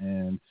stuff.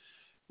 And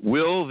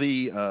will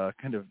the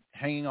kind of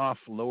hanging off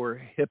lower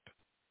hip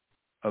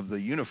of the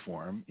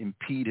uniform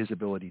impede his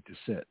ability to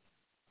sit?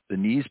 The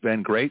knees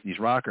bend great. These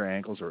rocker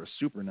ankles are a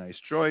super nice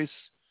choice.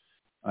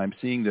 I'm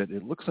seeing that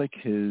it looks like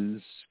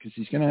because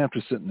he's going to have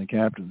to sit in the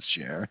captain's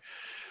chair.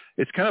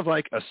 It's kind of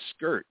like a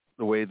skirt,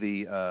 the way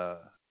the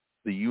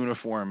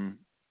uniform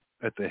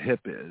at the hip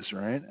is,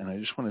 right? And I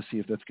just want to see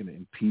if that's going to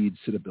impede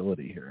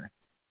sittability here.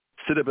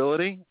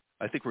 Sittability?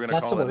 I think we're going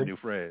to call that a new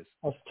phrase.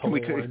 That's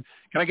totally can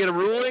I get a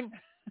ruling?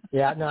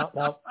 Yeah,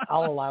 no,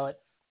 I'll allow it.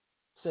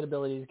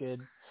 Sittability is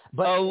good.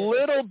 But a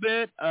little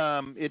bit.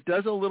 It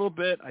does a little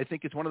bit. I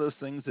think it's one of those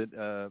things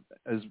that,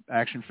 as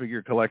action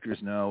figure collectors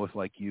know, if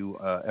like you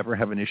ever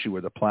have an issue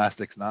where the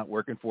plastic's not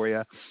working for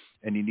you,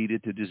 and you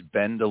needed to just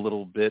bend a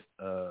little bit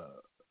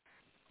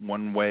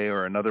one way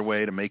or another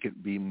way to make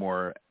it be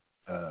more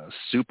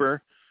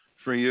super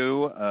for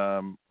you,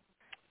 a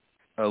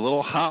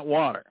little hot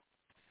water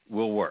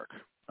will work.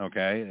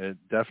 Okay, it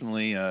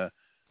definitely.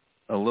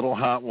 A little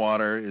hot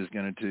water is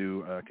going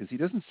to, because he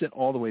doesn't sit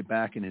all the way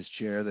back in his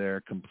chair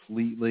there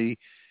completely.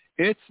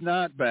 It's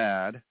not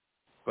bad,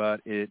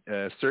 but it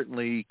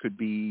certainly could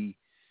be,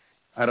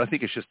 I don't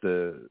think it's just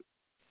the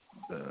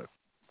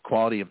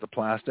quality of the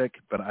plastic,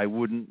 but I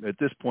wouldn't, at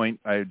this point,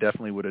 I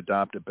definitely would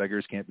adopt a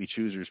beggars can't be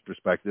choosers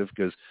perspective,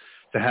 because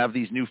to have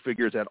these new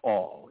figures at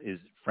all is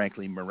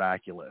frankly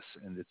miraculous,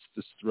 and it's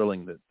just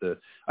thrilling that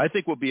I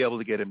think we'll be able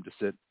to get him to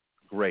sit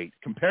great.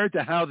 Compared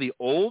to how the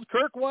old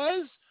Kirk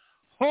was,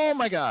 oh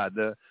my God,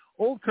 the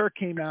old Kirk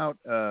came out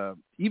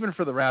even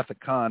for the Wrath of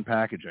Khan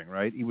packaging,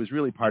 right? He was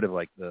really part of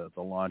like the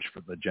launch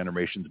for the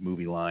Generations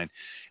movie line.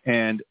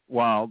 And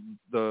while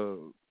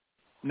the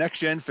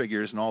next-gen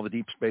figures and all the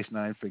Deep Space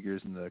Nine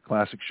figures and the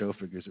classic show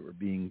figures that were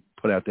being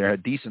put out there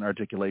had decent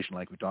articulation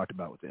like we talked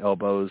about with the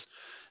elbows,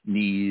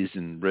 knees,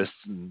 and wrists,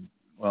 and,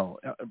 well,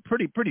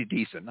 pretty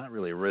decent. Not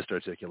really a wrist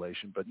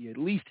articulation, but you at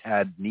least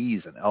had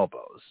knees and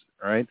elbows,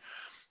 right?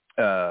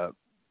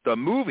 The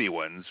movie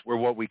ones were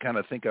what we kind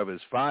of think of as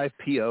 5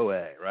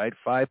 POA, right?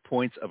 5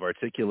 points of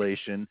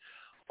articulation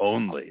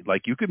only.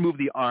 Like you could move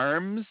the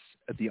arms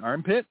at the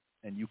armpit,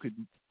 and you could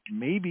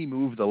maybe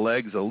move the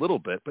legs a little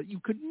bit, but you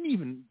couldn't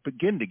even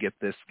begin to get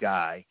this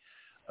guy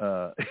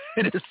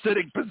in a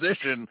sitting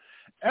position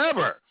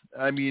ever.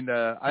 I mean,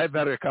 I've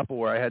had a couple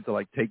where I had to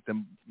like take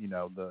them,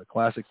 the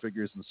classic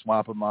figures and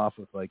swap them off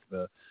with like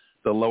the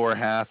lower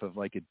half of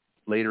like a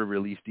later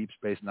released Deep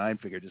Space Nine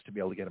figure just to be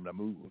able to get him to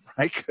move,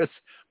 right?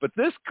 But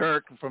this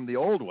Kirk from the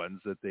old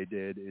ones that they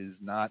did is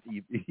not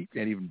even, he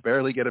can't even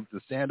barely get him to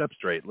stand up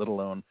straight, let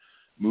alone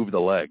move the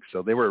legs.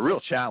 So they were a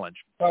real challenge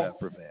for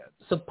fans.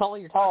 So, Paul,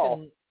 you're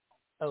talking...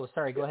 Oh,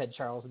 sorry. Go ahead,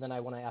 Charles, and then I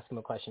want to ask him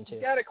a question, too.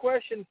 I got a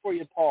question for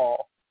you,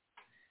 Paul.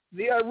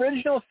 The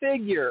original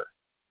figure,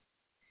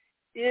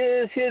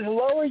 is his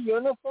lower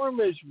uniform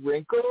as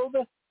wrinkled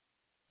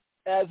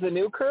as the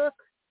new Kirk?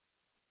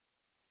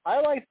 I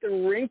like the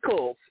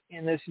wrinkles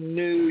in this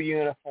new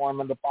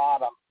uniform on the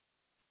bottom,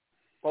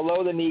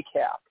 below the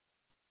kneecap.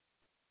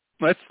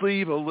 Let's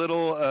leave a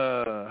little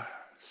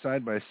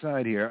side by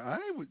side here.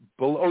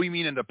 Oh, you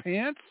mean in the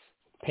pants?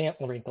 Pant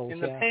wrinkles, in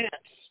the pants.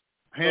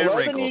 Hand below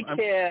wrinkles. The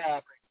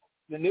kneecap.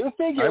 The new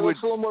figure looks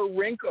a little more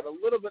wrinkled,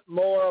 a little bit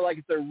more like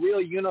it's a real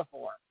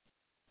uniform.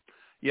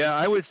 Yeah,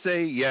 I would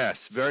say yes,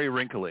 very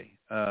wrinkly.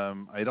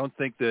 I don't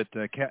think that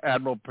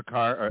Admiral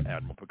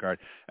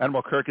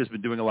Kirk has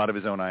been doing a lot of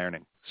his own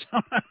ironing.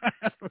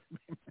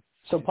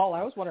 So, Paul,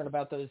 I was wondering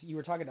about those. You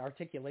were talking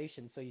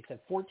articulation, so you said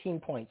 14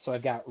 points. So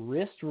I've got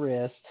wrist,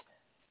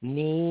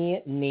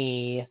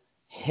 knee,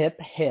 hip.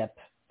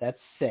 That's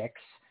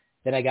 6.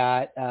 Then I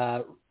got,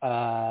 and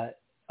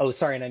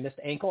I missed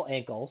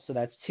ankle. So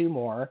that's 2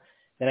 more.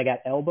 Then I got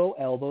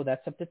elbow.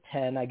 That's up to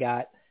 10. I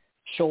got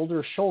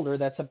shoulder.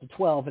 That's up to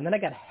 12. And then I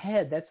got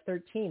head. That's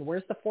 13.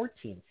 Where's the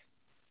 14th?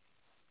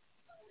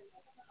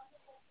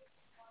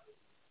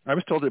 I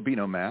was told there'd be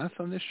no math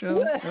on this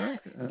show.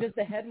 Does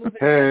the head move?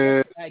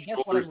 I guess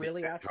what I'm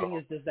really asking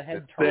is, does the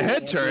head turn? The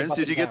head turns.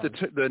 Did you get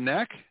the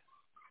neck?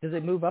 Does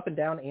it move up and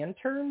down and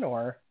turn,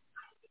 or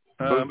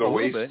the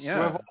waist bit, yeah.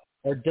 swivel?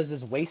 Or does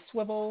his waist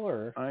swivel?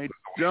 Or I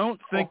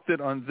don't think that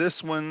on this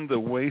one the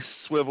waist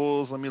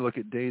swivels. Let me look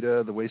at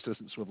data. The waist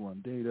doesn't swivel on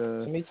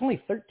data. I mean, it's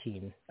only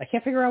 13. I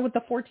can't figure out what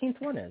the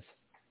 14th one is.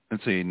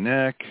 Let's see.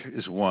 Neck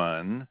is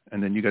 1,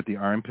 and then you got the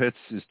armpits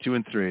is 2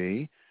 and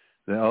 3.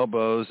 The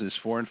elbows is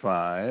 4 and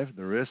 5.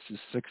 The wrists is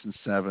 6 and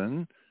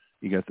 7.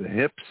 You got the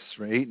hips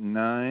for 8 and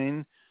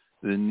 9.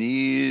 The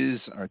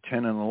knees are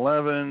 10 and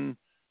 11.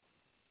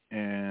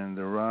 And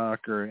the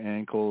rocker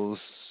ankles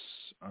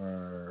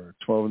are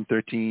 12 and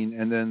 13.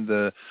 And then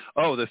the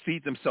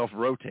feet themselves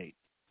rotate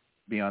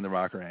beyond the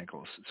rocker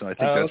ankles. So I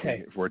think that's where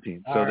you get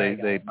 14. So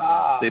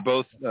they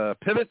both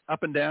pivot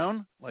up and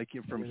down, like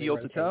from heel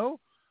to toe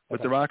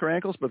with the rocker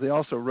ankles, but they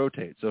also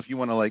rotate. So if you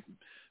want to like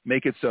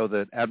make it so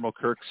that Admiral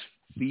Kirk's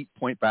feet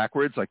point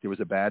backwards, like there was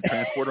a bad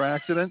transporter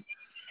accident,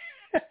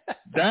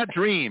 that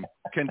dream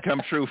can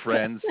come true,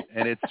 friends,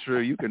 and it's true.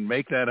 You can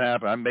make that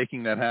happen. I'm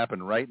making that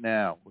happen right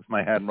now with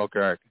my Admiral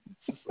Kirk.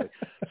 It's just like,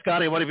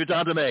 Scotty, what have you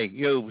done to me,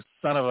 you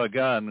son of a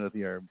gun, with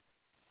your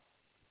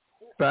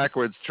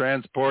backwards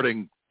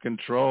transporting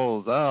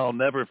controls? I'll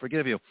never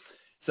forgive you.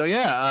 So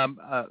yeah,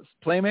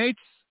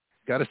 Playmates,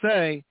 got to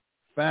say,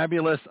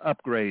 fabulous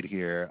upgrade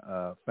here.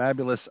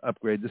 Fabulous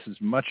upgrade. This is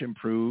much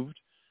improved.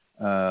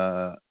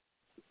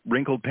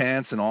 Wrinkled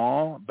pants and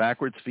all,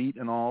 backwards feet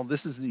and all.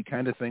 This is the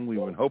kind of thing we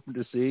were hoping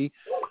to see.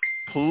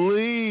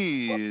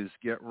 Please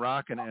get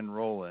rocking and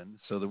rolling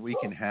so that we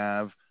can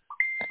have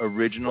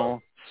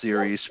original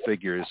series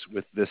figures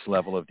with this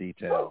level of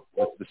detail,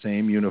 with the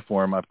same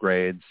uniform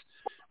upgrades,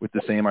 with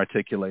the same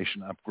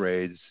articulation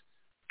upgrades.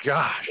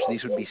 Gosh,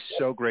 these would be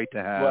so great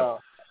to have.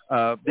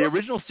 Wow. The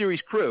original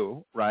series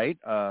crew, right,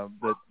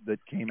 that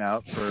came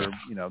out for,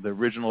 the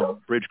original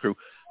Bridge crew,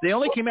 they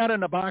only came out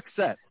in a box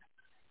set.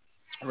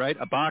 Right,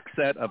 a box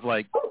set of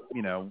like,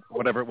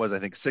 whatever it was, I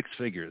think 6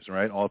 figures,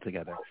 right, all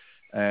together.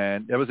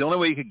 And that was the only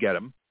way you could get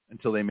them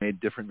until they made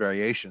different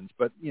variations.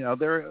 But,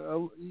 they're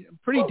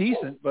pretty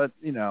decent, but,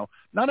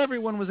 not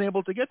everyone was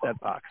able to get that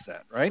box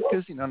set, right?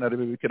 Because, not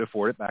everybody could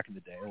afford it back in the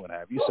day or what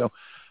have you. So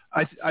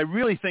I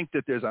really think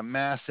that there's a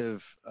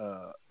massive,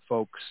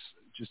 folks,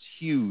 just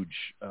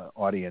huge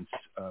audience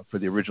for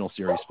the original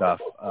series stuff,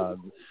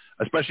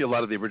 especially a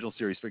lot of the original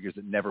series figures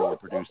that never were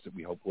produced that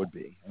we hope would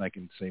be. And I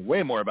can say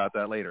way more about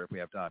that later if we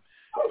have time.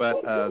 But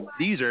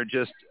these are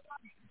just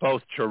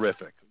both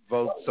terrific.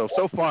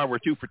 So far we're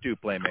 2 for 2,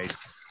 Playmates.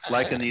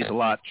 Liking these a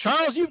lot.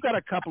 Charles, you've got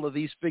a couple of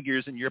these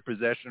figures in your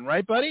possession,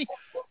 right, buddy?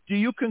 Do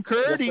you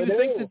concur? Yes, do you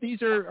think that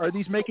these are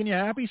these making you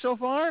happy so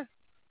far?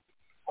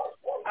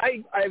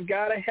 I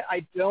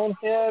don't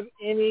have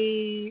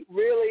any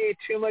really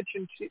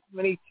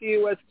many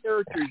TOS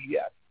characters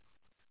yet.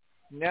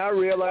 Now I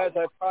realize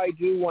I probably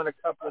do want a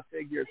couple of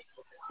figures.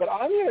 But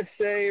I'm going to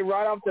say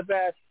right off the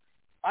bat,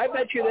 I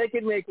bet you they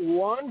could make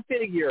one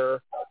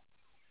figure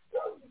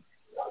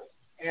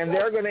and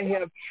they're going to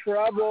have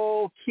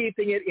trouble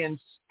keeping it in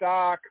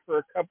stock for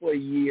a couple of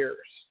years.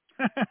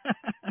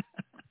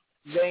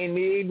 They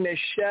need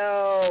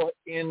Nichelle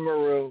in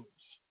maroons.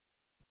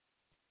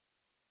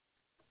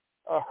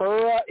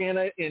 Uhura in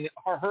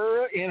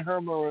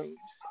her maroons.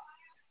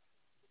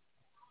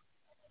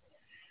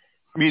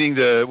 Meaning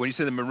when you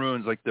say the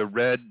maroons, like the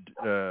red,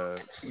 the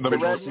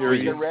red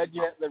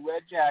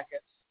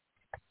jackets.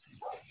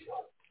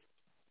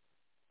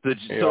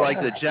 So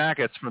like the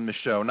jackets from the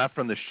show, not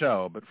from the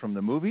show, but from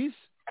the movies?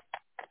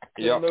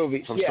 Yeah,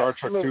 from Star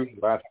Trek 2,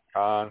 Wrath of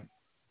Khan,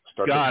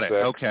 Star Trek 6.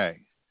 Okay.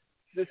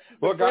 The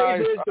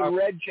guys, the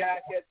red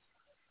jackets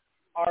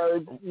are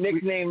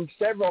nicknamed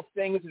several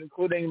things,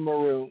 including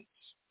maroons,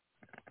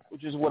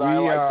 which is what I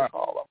like to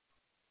call them.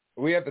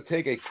 We have to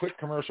take a quick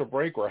commercial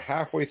break. We're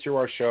halfway through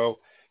our show.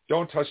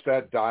 Don't touch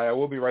that dial.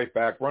 We'll be right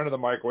back. Run to the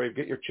microwave,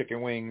 get your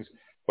chicken wings,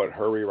 but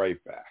hurry right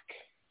back.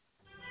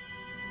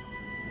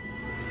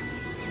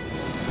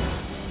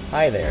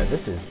 Hi there,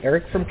 this is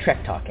Eric from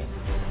Trek Talking.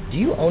 Do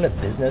you own a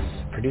business,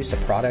 produce a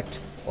product,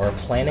 or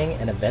are planning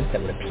an event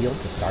that would appeal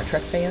to Star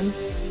Trek fans?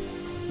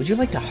 Would you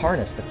like to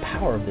harness the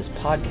power of this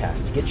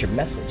podcast to get your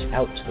message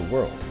out to the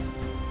world?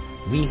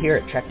 We here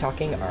at Trek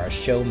Talking are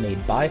a show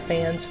made by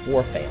fans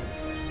for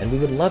fans, and we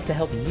would love to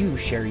help you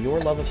share your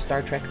love of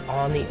Star Trek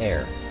on the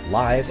air,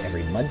 live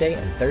every Monday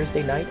and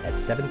Thursday night at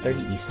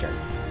 7:30 Eastern.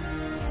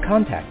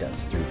 Contact us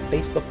through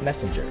Facebook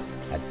Messenger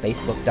at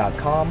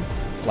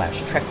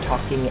facebook.com/Trek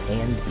Talking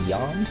and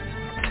Beyond,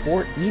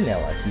 or email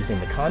us using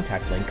the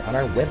contact link on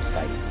our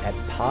website at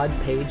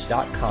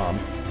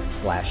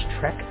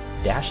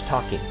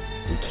podpage.com/Trek-Talking.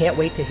 We can't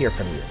wait to hear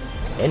from you.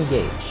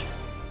 Engage.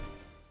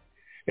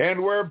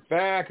 And we're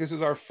back. This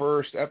is our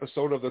first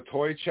episode of The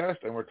Toy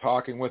Chest, and we're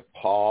talking with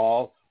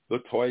Paul, the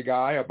toy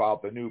guy,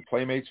 about the new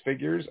Playmates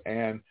figures,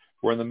 and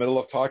we're in the middle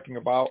of talking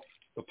about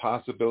the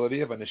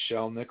possibility of a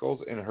Nichelle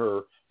Nichols in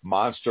her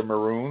Monster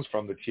Maroons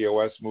from the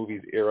TOS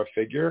movies era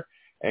figure.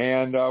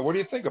 And what do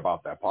you think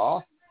about that,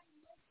 Paul?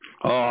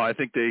 Oh, I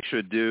think they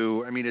should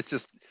do. I mean, it's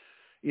just,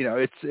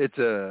 it's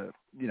a,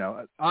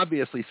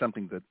 obviously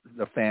something that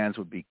the fans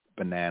would be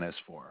bananas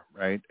for,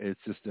 right? It's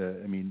just,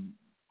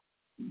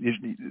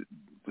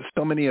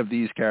 so many of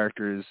these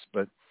characters,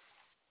 but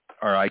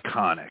are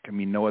iconic. I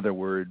mean, no other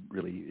word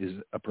really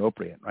is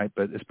appropriate, right?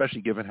 But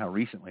especially given how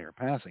recently her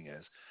passing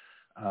is.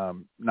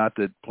 Not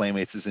that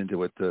Playmates is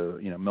into it to,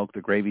 milk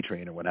the gravy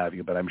train or what have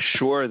you, but I'm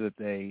sure that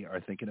they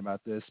are thinking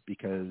about this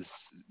because,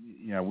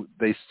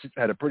 they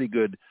had a pretty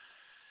good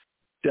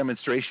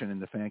demonstration in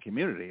the fan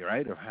community,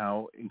 right, of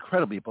how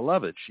incredibly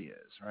beloved she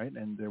is, right?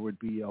 And there would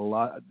be a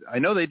lot. I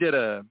know they did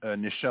a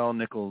Nichelle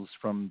Nichols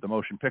from the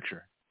motion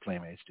picture,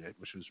 Playmates did,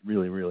 which was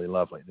really, really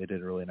lovely. They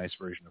did a really nice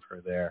version of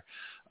her there.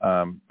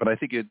 But I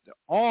think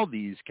all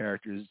these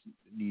characters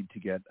need to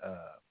get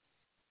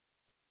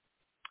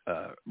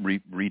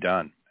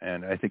redone,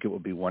 and I think it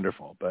would be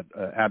wonderful. But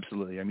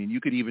absolutely, I mean,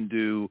 you could even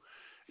do,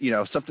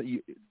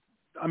 something.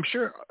 I'm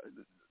sure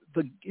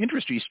the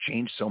industry's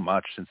changed so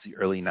much since the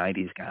early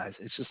 '90s, guys.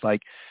 It's just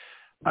like,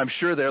 I'm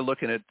sure they're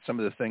looking at some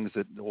of the things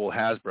that old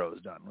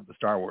Hasbro's done with the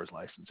Star Wars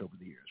license over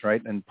the years,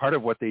 right? And part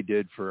of what they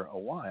did for a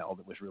while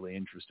that was really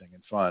interesting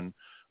and fun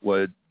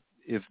was,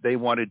 if they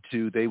wanted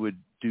to, they would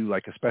do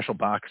like a special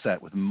box set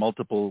with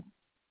multiple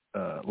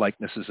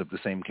likenesses of the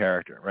same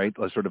character, right?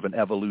 Sort of an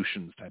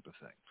evolutions type of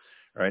thing,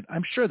 right?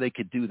 I'm sure they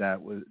could do that,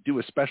 do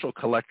a special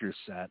collector's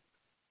set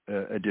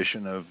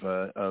edition of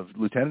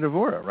Lieutenant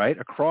Uhura, right?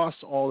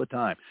 Across all the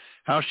time.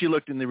 How she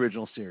looked in the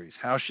original series,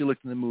 how she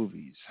looked in the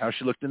movies, how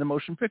she looked in the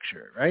motion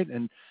picture, right?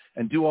 And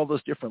do all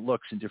those different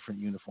looks in different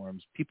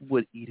uniforms. People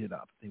would eat it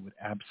up. They would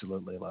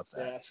absolutely love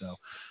that. Yes. So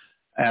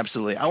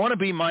absolutely. I want to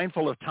be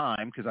mindful of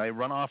time because I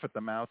run off at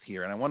the mouth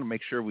here, and I want to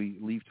make sure we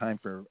leave time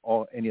for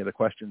any other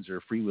questions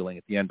or freewheeling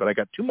at the end. But I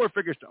got two more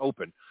figures to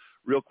open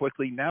real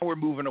quickly. Now we're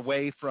moving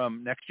away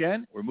from Next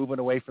Gen. We're moving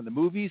away from the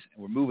movies,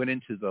 and we're moving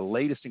into the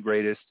latest and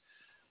greatest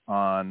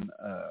on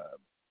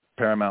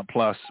Paramount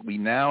Plus. We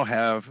now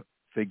have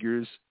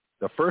figures,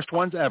 the first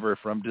ones ever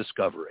from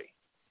Discovery,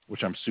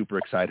 which I'm super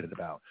excited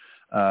about.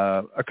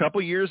 A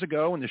couple years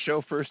ago when the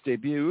show first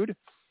debuted,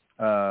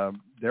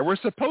 there were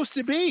supposed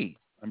to be,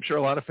 I'm sure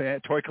a lot of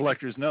toy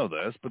collectors know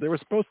this, but there were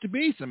supposed to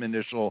be some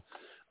initial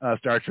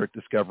Star Trek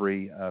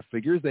Discovery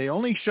figures. They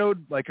only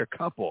showed like a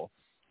couple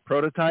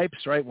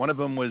prototypes, right? One of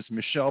them was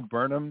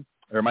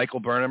Michael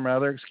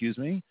Burnham, excuse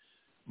me.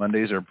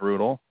 Mondays are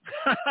brutal.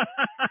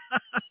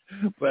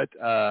 But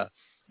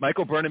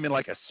Michael Burnham in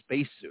like a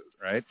spacesuit,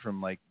 right,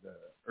 from like the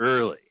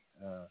early.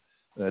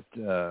 That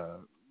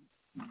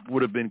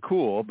would have been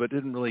cool, but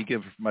didn't really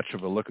give much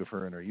of a look of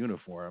her in her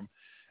uniform.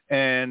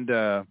 And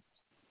I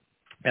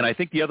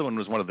think the other one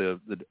was one of the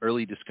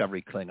early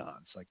Discovery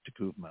Klingons, like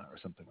Takuvma or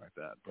something like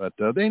that. But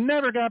they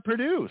never got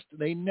produced.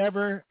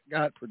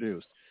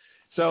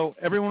 So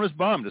everyone was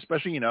bummed,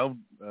 especially,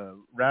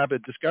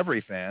 rabid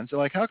Discovery fans. They're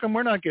like, how come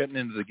we're not getting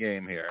into the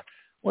game here?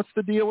 What's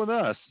the deal with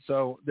us?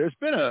 So there's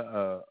been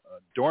a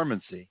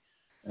dormancy,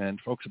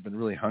 and folks have been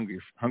really hungry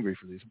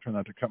for these. I'm trying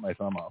not to cut my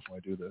thumb off while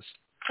I do this.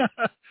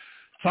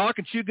 Talk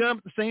and chew gum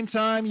at the same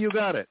time, you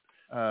got it.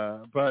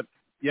 But,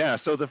 yeah,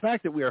 so the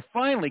fact that we are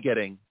finally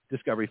getting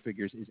Discovery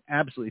figures is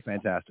absolutely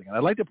fantastic. And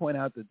I'd like to point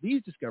out that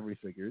these Discovery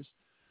figures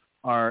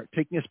are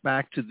taking us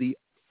back to the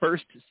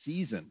first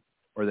season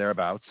or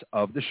thereabouts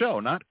of the show,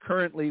 not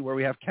currently where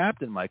we have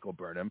Captain Michael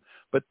Burnham,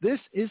 but this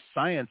is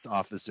Science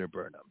Officer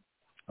Burnham,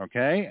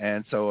 okay?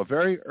 And so a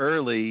very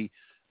early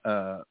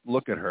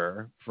look at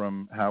her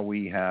from how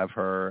we have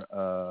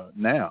her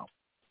now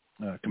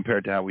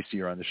compared to how we see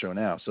her on the show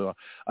now. So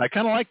I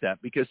kind of like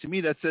that because to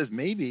me that says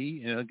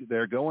maybe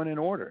they're going in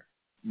order.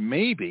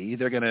 Maybe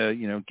they're going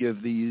to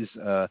give these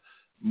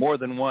more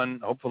than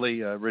one,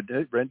 hopefully,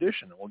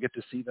 rendition. We'll get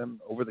to see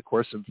them over the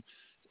course of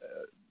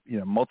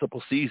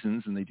multiple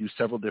seasons, and they do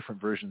several different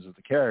versions of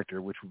the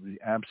character, which would be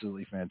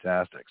absolutely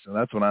fantastic. So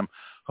that's what I'm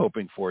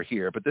hoping for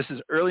here. But this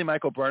is early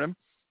Michael Burnham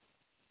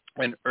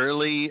and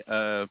early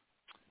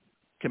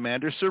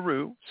Commander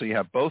Saru. So you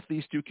have both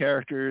these two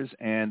characters,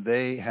 and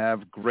they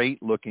have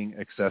great-looking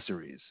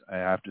accessories, I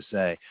have to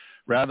say.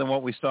 Rather than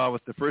what we saw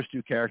with the first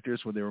two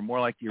characters, where they were more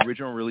like the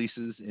original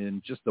releases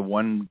in just the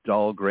one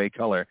dull gray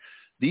color,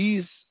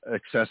 these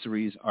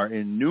accessories are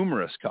in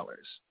numerous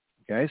colors.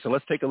 Okay, so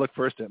let's take a look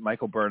first at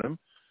Michael Burnham.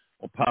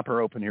 We'll pop her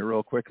open here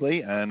real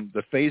quickly, and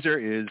the phaser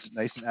is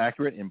nice and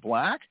accurate in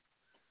black.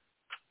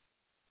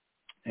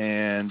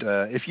 And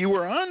if you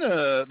were on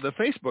the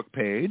Facebook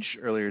page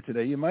earlier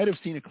today, you might have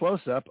seen a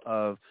close-up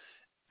of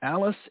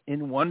Alice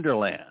in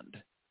Wonderland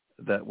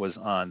that was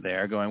on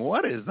there going,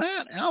 what is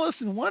that? Alice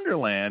in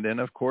Wonderland. And,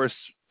 of course,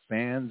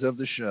 fans of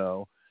the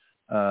show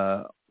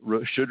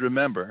should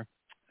remember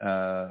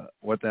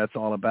what that's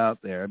all about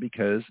there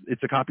because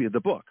it's a copy of the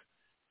book,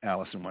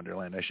 Alice in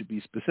Wonderland. I should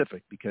be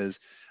specific because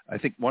I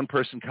think one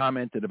person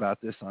commented about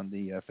this on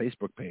the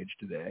Facebook page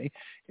today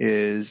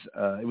it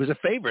was a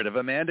favorite of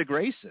Amanda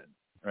Grayson,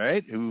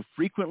 right, who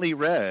frequently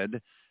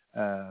read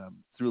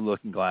through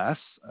Looking Glass,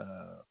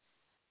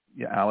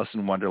 Alice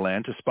in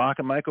Wonderland to Spock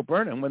and Michael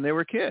Burnham when they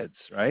were kids,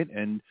 right?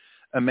 And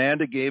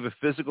Amanda gave a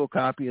physical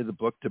copy of the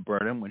book to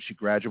Burnham when she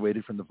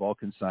graduated from the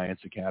Vulcan Science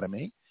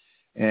Academy.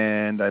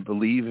 And I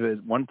believe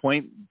at one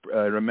point,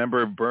 I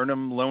remember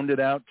Burnham loaned it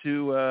out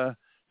to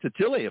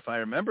Tilly, if I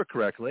remember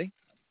correctly.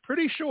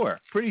 Pretty sure.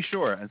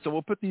 And so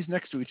we'll put these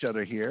next to each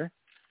other here.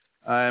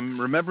 I'm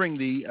remembering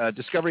the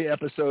Discovery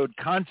episode,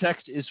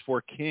 Context is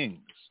for Kings,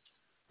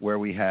 where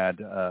we had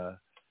a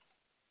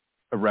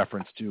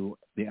reference to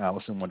the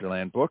Alice in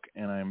Wonderland book,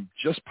 and I'm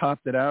just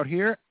popped it out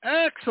here.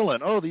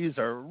 Excellent. Oh, these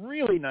are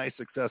really nice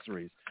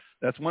accessories.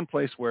 That's one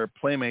place where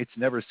Playmates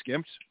never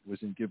skimped, was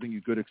in giving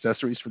you good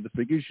accessories for the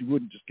figures. You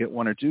wouldn't just get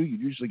one or two.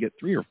 You'd usually get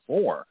 3 or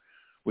 4,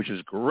 which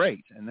is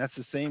great, and that's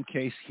the same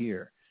case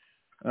here.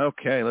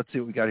 Okay, let's see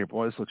what we got here.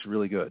 Boy, this looks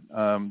really good.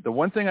 The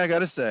one thing I got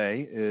to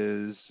say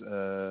is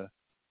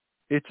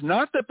it's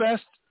not the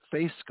best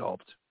face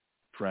sculpt,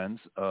 friends,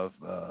 of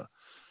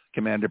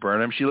Commander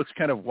Burnham. She looks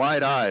kind of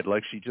wide-eyed,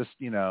 like she just,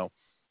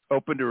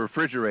 opened a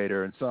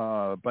refrigerator and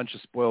saw a bunch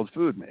of spoiled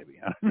food, maybe.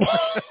 I don't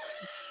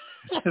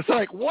know. It's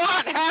like,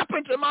 what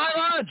happened to my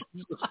lunch?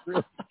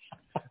 Really,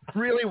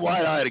 really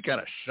wide-eyed and kind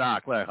of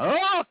shocked, like,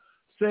 huh?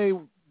 Say,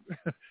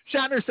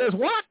 Shatner says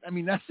what? I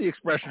mean, that's the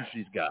expression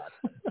she's got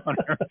on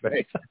her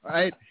face,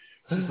 right?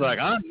 She's like,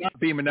 I'm not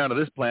beaming down to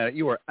this planet.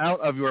 You are out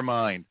of your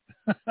mind.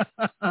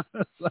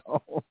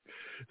 So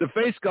the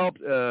face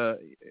sculpt,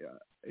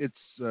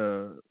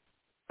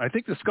 I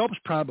think the sculpt's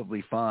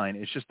probably fine.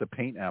 It's just the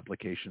paint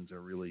applications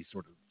are really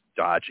sort of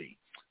dodgy,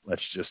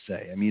 let's just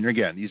say. I mean,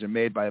 again, these are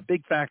made by a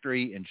big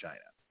factory in China,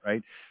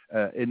 right?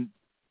 In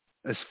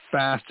as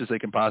fast as they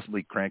can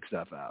possibly crank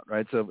stuff out,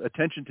 right? So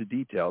attention to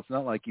detail. It's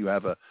not like you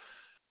have a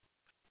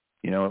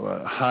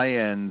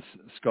high-end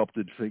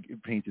sculpted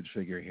painted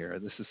figure here.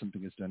 This is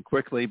something that's done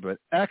quickly, but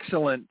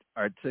excellent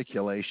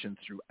articulation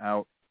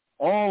throughout,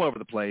 all over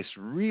the place.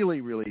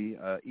 Really, really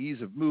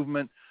ease of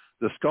movement.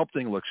 The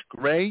sculpting looks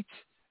great.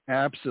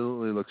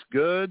 Absolutely looks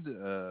good.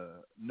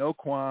 No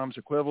qualms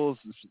or quibbles.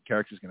 This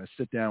character is going to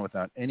sit down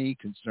without any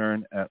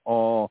concern at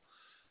all.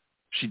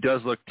 She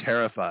does look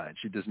terrified.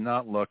 She does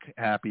not look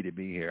happy to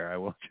be here. I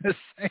will just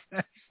say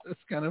that. It's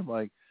kind of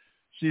like,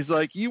 she's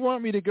like, you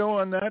want me to go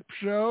on that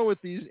show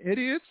with these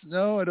idiots?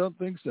 No, I don't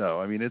think so.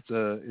 I mean,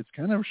 it's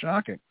kind of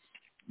shocking.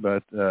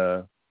 But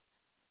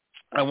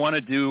I want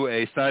to do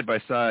a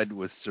side-by-side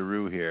with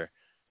Saru here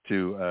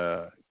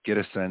to get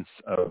a sense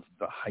of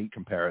the height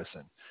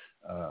comparison.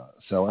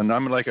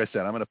 And like I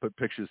said, I'm going to put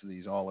pictures of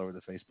these all over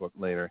the Facebook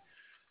later.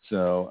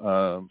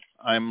 So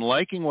I'm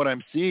liking what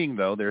I'm seeing,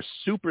 though. They're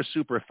super,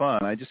 super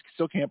fun. I just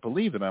still can't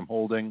believe that I'm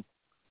holding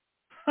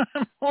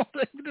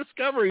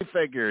Discovery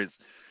figures.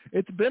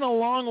 It's been a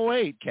long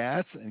wait,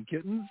 cats and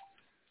kittens.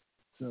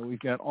 So we've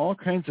got all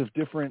kinds of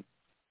different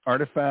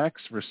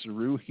artifacts for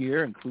Saru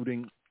here,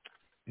 including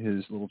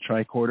his little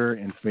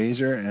tricorder and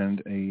phaser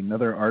and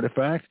another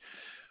artifact.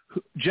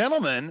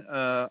 Gentlemen,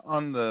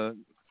 on the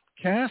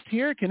cast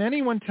here, can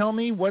anyone tell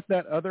me what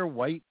that other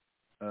white...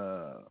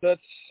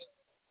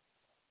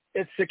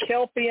 It's the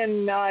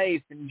Kelpian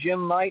knife, and Jim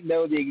might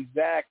know the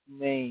exact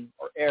name,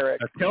 or Eric.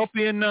 A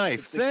Kelpian knife.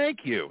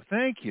 Thank you.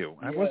 Yeah.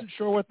 I wasn't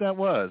sure what that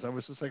was. I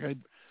was just like,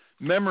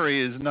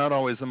 memory is not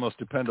always the most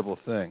dependable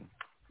thing.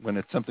 when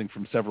it's something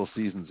from several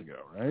seasons ago,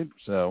 right?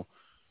 So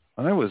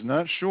I was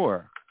not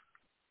sure.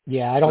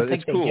 Yeah, I don't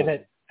think they cool. give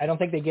it. I don't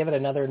think they give it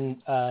another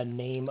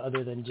name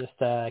other than just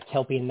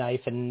Kelpie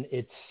knife, and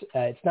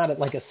it's not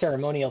like a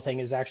ceremonial thing.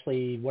 It's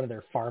actually one of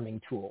their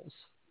farming tools.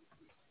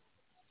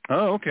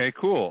 Oh, okay,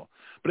 cool.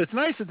 But it's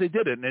nice that they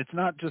did it, and it's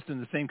not just in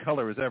the same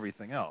color as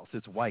everything else.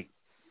 It's white,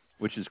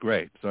 which is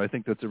great. So I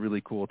think that's a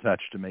really cool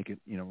touch to make it,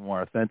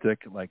 more authentic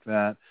like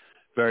that.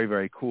 Very,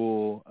 very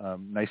cool.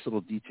 Nice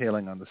little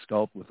detailing on the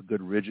sculpt with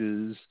good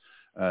ridges,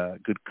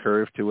 good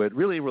curve to it.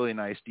 Really, really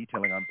nice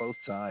detailing on both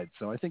sides.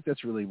 So I think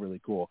that's really,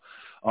 really cool.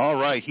 All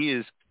right, he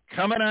is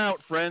coming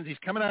out, friends. He's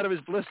coming out of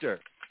his blister.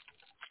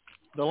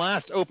 The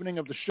last opening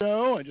of the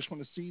show. I just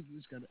want to see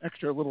he's got an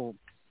extra little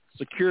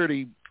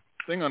security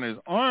thing on his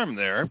arm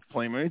there.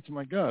 Playmates,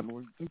 my God,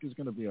 we think he's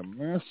going to be a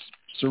mass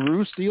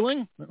Saru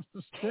stealing?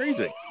 That's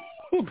crazy.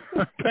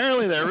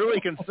 Apparently they're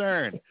really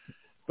concerned.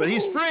 But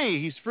he's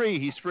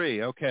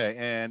free. Okay,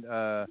 and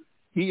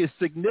he is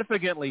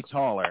significantly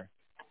taller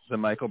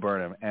than Michael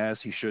Burnham, as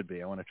he should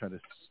be. I want to try to...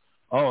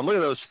 Oh, and look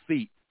at those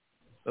feet.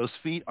 Those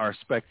feet are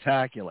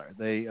spectacular.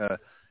 They...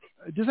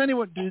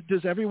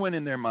 Does everyone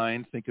in their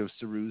mind think of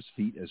Saru's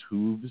feet as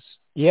hooves?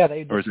 Yeah,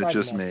 they or is it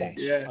just me?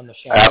 Yeah, on the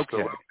show.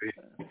 Absolutely.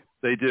 Okay.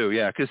 They do,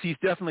 yeah, because he's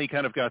definitely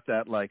kind of got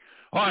that, like,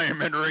 I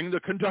am entering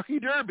the Kentucky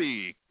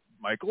Derby,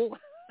 Michael.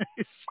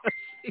 He's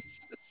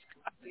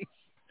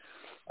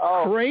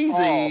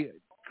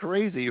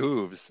crazy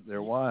hooves.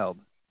 They're wild.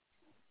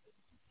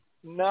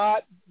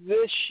 Not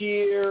this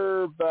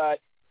year, but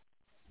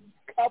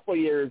a couple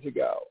years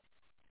ago,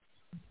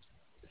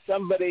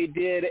 somebody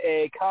did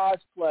a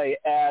cosplay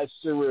as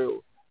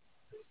Saru,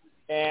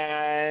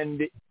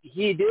 and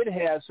he did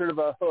have sort of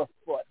a hoof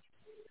foot.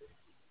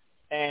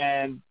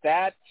 And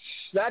that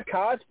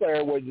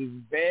cosplayer was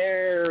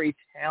very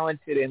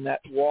talented in that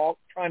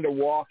trying to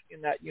walk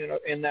in that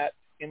in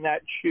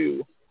that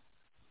shoe.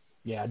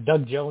 Yeah,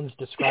 Doug Jones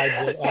describes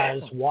it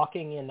as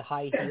walking in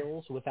high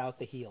heels without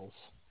the heels.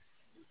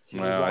 So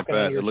well, I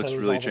bet it looks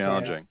really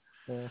challenging.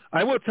 Yeah.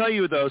 I will tell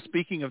you, though,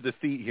 speaking of the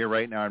feet here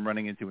right now, I'm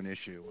running into an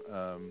issue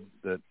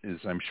that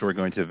is, I'm sure,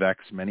 going to vex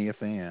many a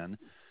fan.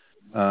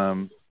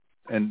 And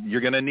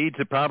you're going to need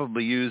to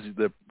probably use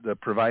the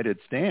provided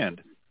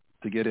stand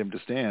to get him to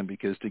stand,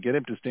 because to get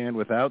him to stand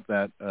without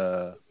that,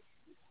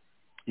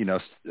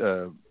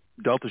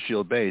 Delta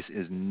Shield base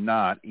is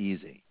not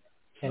easy.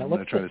 And it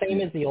looks the same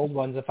as the old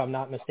ones, if I'm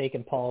not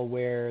mistaken, Paul,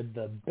 where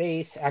the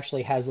base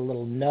actually has a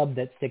little nub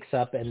that sticks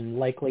up, and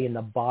likely in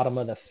the bottom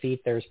of the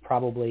feet there's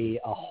probably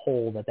a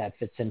hole that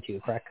fits into,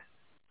 correct?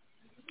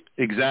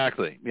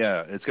 Exactly.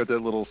 Yeah, it's got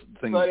that little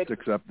thing that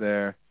sticks up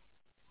there,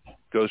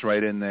 goes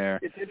right in there.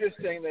 It's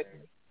interesting that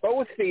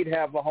both feet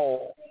have a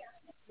hole.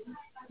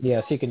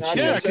 Yeah, so you can...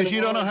 Yeah, because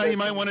you don't know how you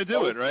might want to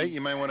do it, right?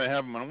 You might want to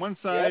have them on one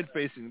side,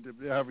 facing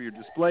however your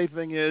display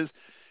thing is.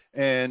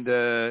 And,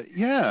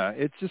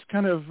 it's just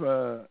kind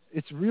of,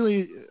 it's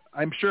really,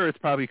 I'm sure it's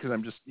probably because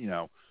I'm just,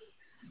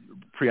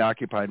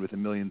 preoccupied with a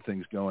million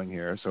things going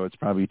here. So it's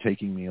probably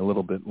taking me a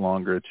little bit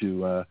longer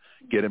to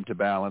get him to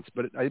balance.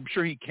 But I'm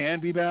sure he can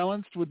be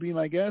balanced, would be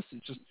my guess.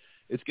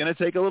 It's going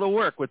to take a little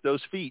work with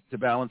those feet to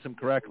balance him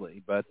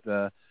correctly. But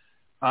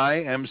I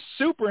am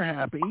super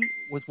happy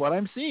with what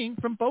I'm seeing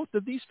from both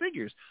of these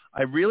figures.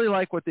 I really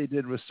like what they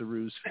did with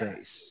Saru's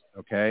face,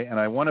 okay? And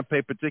I want to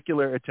pay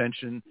particular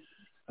attention.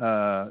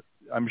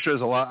 I'm sure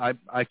there's a lot.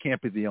 I can't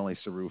be the only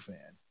Saru fan,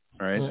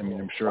 right? I mean,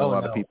 I'm sure a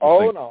lot of people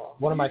think. No.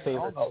 One of my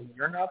favorites. No,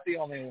 you're not the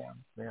only one.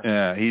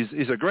 Yeah,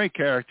 he's a great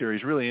character.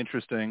 He's really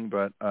interesting,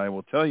 but I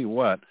will tell you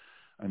what,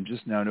 I'm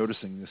just now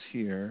noticing this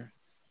here.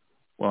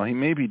 Well, he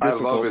may be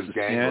difficult. I love his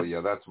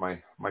ganglia. That's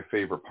my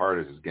favorite part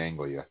is his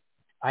ganglia.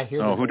 I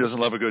hear. Oh, who doesn't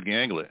love a good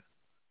ganglia?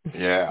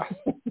 Yeah.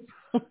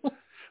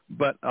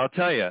 But I'll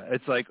tell you,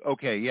 it's like,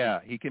 okay, yeah,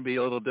 he can be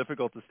a little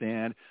difficult to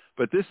stand,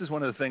 but this is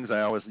one of the things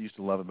I always used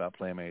to love about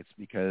Playmates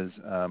because,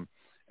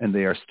 and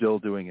they are still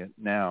doing it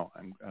now.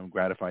 I'm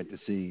gratified to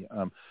see.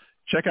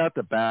 Check out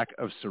the back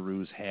of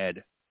Saru's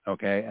head,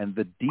 okay? And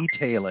the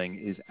detailing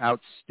is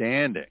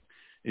outstanding.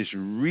 It's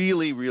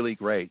really, really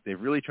great. They've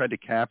really tried to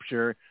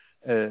capture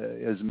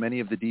as many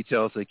of the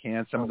details they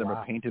can. Some of them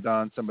are painted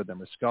on, some of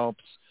them are sculpts.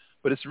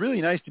 But it's really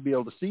nice to be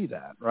able to see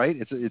that, right?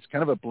 It's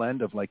kind of a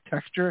blend of like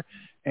texture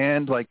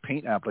and like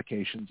paint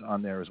applications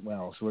on there as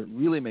well. So it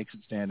really makes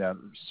it stand out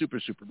super,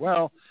 super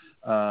well.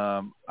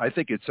 I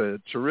think it's a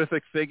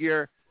terrific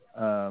figure.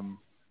 Will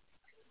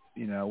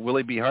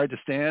he be hard to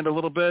stand a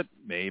little bit?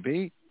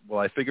 Maybe. Will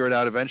I figure it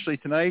out eventually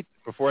tonight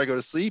before I go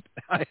to sleep?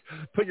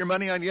 Put your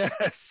money on yes,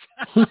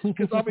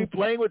 because I'll be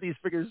playing with these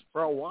figures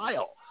for a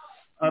while.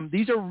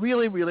 These are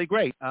really, really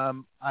great.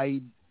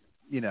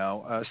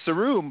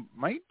 Saru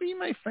might be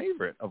my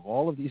favorite of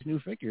all of these new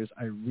figures.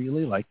 I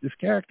really like this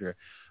character.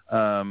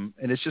 And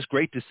it's just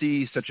great to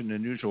see such an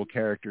unusual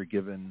character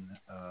given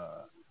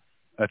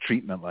a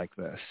treatment like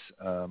this.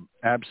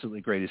 Absolutely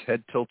great. His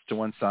head tilts to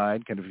one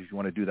side, kind of if you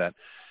want to do that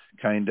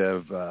kind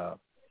of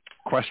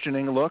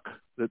questioning look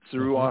that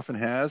Saru often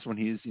has when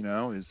he's,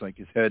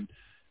 his head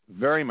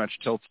very much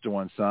tilts to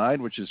one side,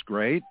 which is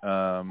great.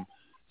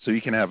 So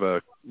you can have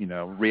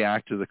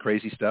react to the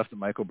crazy stuff that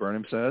Michael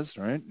Burnham says,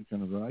 right? You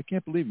kind of, I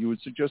can't believe you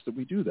would suggest that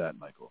we do that,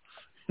 Michael.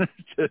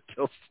 Tilts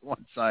to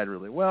one side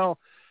really well.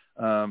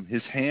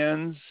 His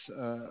hands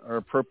are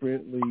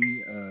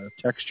appropriately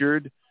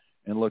textured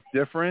and look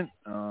different.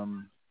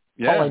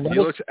 He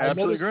looks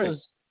absolutely great.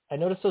 I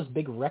noticed those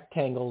big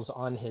rectangles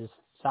on his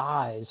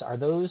thighs. Are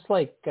those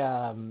like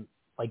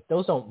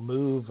those don't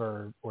move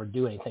or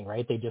do anything,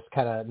 right? They just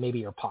kind of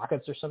maybe are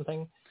pockets or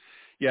something?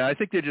 Yeah, I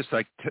think they're just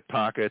like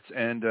pockets.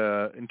 And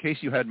in case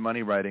you had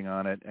money writing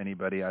on it,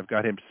 anybody, I've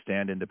got him to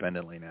stand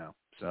independently now.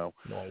 So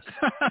nice.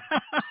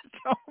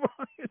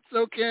 It's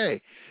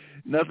okay.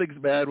 Nothing's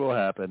bad will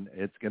happen.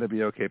 It's going to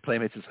be okay.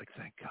 Playmates is like,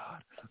 thank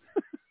God.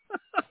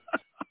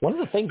 One of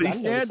the things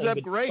he stands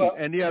up great.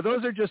 And yeah,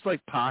 those are just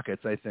like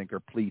pockets, I think, or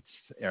pleats,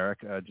 Eric.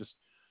 Just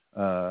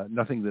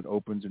nothing that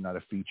opens or not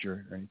a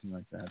feature or anything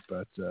like that.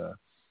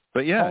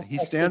 But yeah, he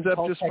stands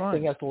up just fine.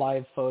 Texting us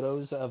live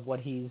photos of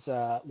what he's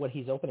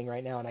opening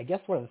right now. And I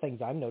guess one of the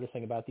things I'm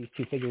noticing about these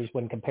two figures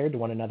when compared to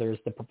one another is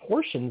the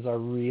proportions are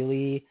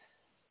really,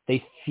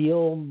 they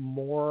feel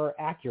more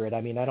accurate.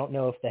 I mean, I don't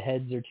know if the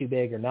heads are too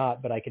big or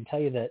not, but I can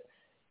tell you that,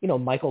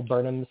 Michael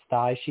Burnham's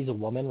thighs, she's a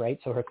woman, right?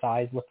 So her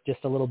thighs look just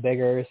a little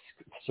bigger.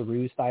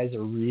 Saru's thighs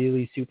are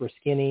really super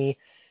skinny.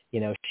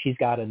 She's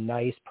got a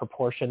nice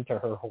proportion to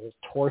her whole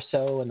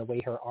torso and the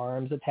way her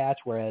arms attach,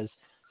 whereas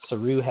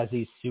Saru has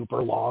these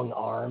super long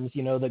arms,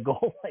 that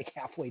go like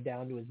halfway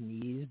down to his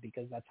knees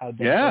because that's how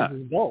big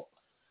he's built.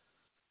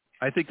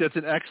 I think that's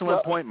an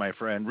excellent point, my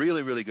friend.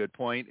 Really, really good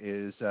point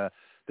is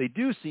they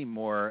do seem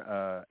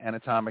more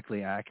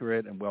anatomically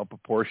accurate and well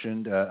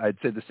proportioned. I'd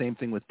say the same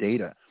thing with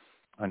Data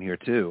on here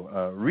too.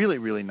 Really,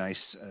 really nice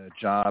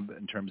job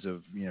in terms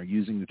of,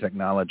 using the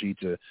technology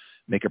to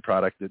make a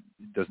product that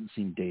doesn't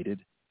seem dated,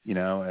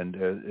 and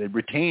it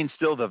retains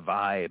still the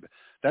vibe.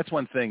 That's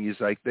one thing is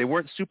like they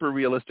weren't super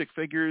realistic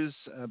figures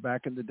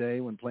back in the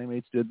day when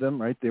Playmates did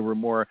them, right? They were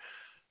more,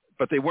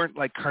 but they weren't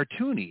like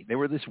cartoony. They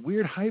were this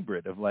weird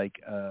hybrid of like,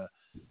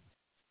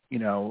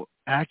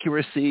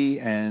 accuracy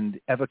and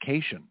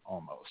evocation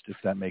almost, if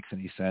that makes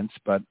any sense.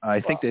 But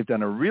I think they've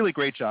done a really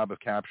great job of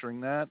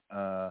capturing that.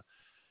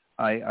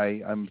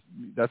 I'm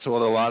that's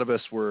what a lot of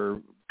us were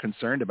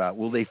concerned about.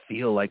 Will they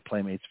feel like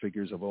Playmates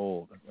figures of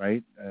old,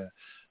 right?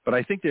 But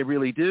I think they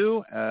really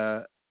do.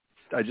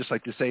 I just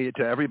like to say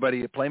to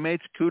everybody at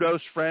Playmates,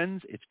 kudos,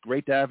 friends. It's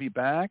great to have you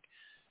back.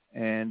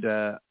 And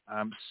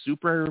I'm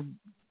super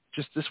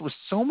this was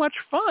so much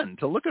fun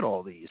to look at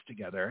all these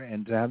together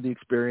and to have the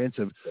experience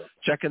of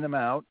checking them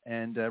out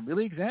and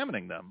really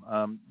examining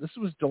them. This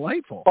was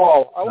delightful.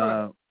 Paul,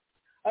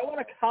 I want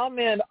to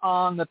comment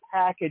on the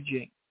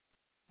packaging,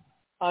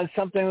 on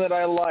something that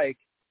I like.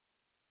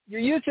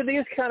 You're used to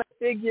these kind of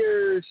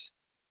figures,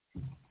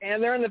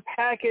 and they're in the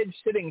package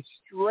sitting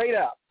straight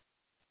up.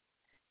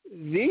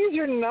 These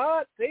are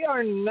not, they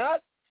are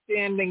not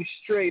standing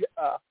straight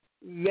up.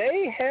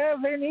 They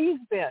have their knees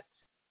bent.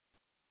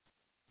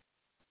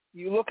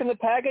 You look in the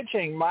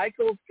packaging,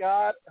 Michael's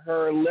got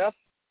her left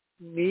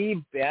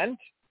knee bent.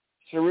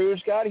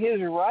 Saru's got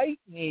his right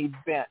knee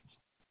bent.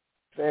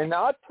 They're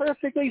not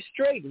perfectly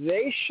straight.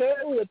 They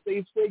show that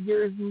these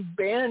figures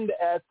bend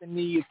at the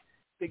knees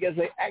because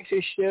they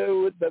actually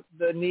show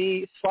the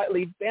knee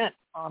slightly bent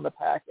on the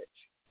package.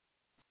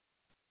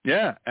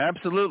 Yeah,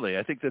 absolutely.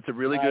 I think that's a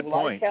really good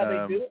point.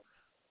 How they do it.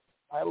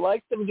 I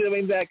like them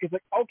doing that because,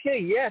 okay,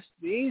 yes,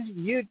 these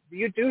you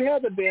do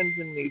have the bends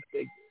in these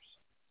figures.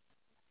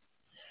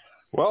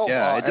 Well,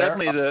 yeah,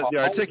 definitely the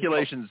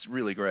articulation's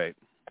really great.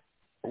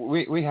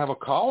 We have a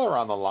caller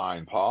on the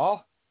line,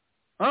 Paul.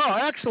 Oh,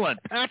 excellent!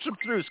 Patch him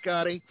through,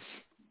 Scotty.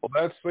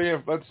 Well,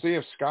 let's see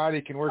if Scotty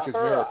can work his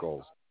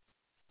miracles.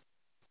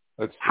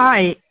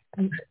 Hi,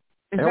 is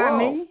Hello. that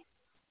me?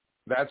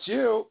 That's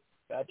you.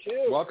 That's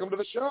you. Welcome to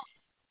the show.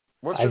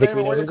 What's your name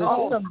and where you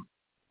calling?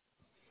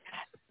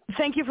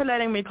 Thank you for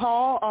letting me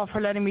call or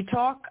for letting me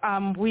talk.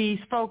 We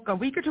spoke a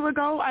week or two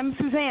ago. I'm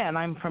Suzanne.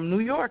 I'm from New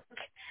York.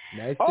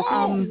 Nice to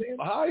see you.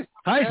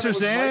 Hi,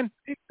 Suzanne.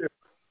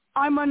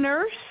 I'm a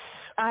nurse.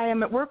 I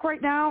am at work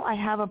right now. I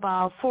have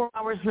about 4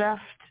 hours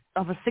left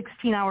of a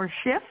 16-hour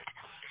shift.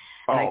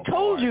 And I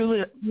told you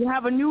that you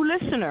have a new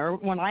listener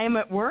when I am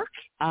at work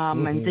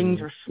and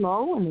things are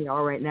slow, and they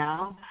are right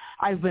now.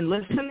 I've been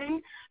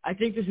listening. I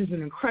think this is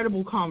an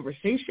incredible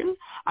conversation.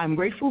 I'm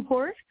grateful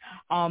for it.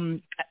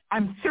 I'm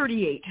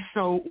 38,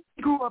 so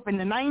I grew up in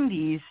the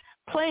 90s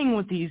playing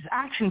with these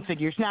action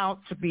figures. Now,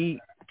 to be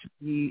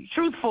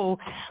truthful,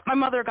 my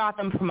mother got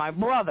them from my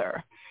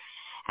brother,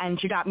 and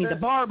she got me the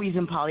Barbies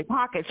and Polly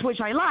Pockets,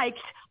 which I liked,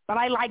 but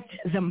I liked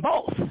them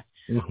both.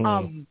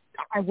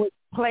 I would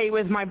play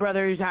with my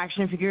brother's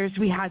action figures.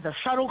 We had the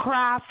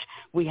shuttlecraft.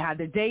 We had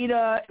the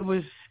Data. It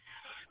was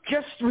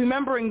just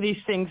remembering these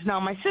things. Now,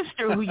 my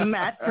sister, who you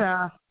met,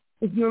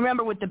 if you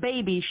remember with the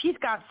baby, she's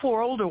got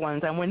 4 older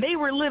ones, and when they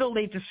were little,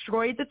 they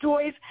destroyed the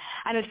toys,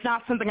 and it's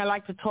not something I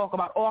like to talk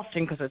about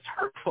often because it's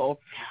hurtful.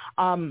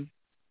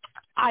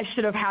 I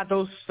should have had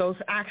those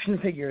action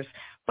figures.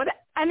 But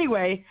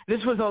anyway,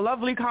 this was a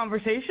lovely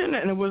conversation,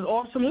 and it was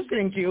awesome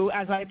listening to you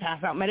as I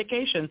pass out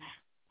medication.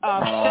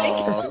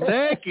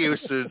 Thank you,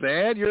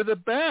 Suzanne. You're the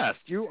best.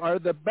 You are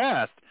the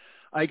best.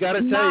 I got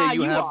to tell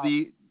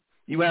you,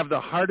 you have the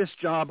hardest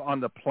job on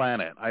the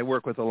planet. I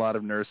work with a lot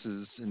of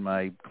nurses in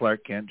my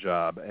Clark Kent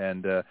job,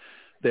 and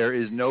there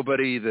is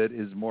nobody that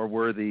is more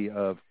worthy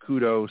of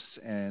kudos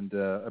and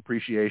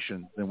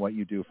appreciation than what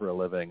you do for a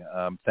living.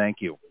 Thank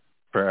you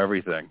for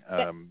everything.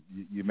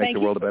 You make the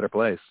world a better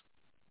place.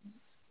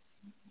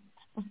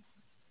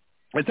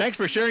 And thanks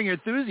for sharing your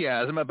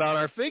enthusiasm about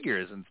our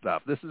figures and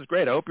stuff. This is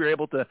great. I hope you're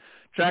able to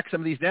track some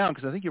of these down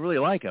because I think you really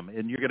like them,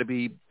 and you're going to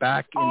be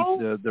back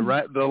in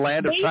the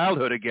land of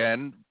childhood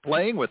again,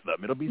 playing with them.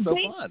 It'll be so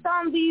fun.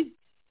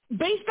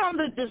 Based on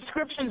the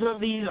descriptions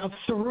of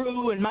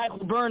Saru and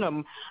Michael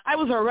Burnham, I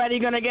was already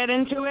going to get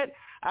into it,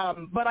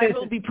 but I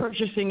will be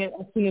purchasing it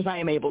as soon as I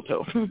am able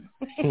to.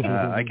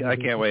 I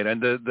can't wait. And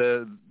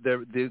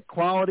the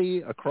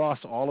quality across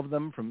all of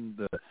them, from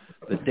the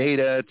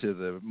Data to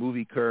the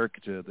movie Kirk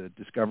to the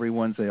Discovery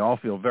ones, they all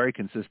feel very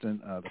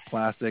consistent. The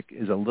plastic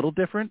is a little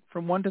different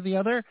from one to the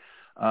other,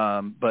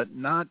 but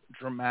not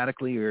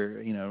dramatically,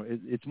 or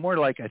it's more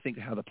like I think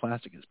how the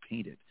plastic is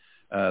painted.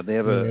 They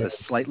have a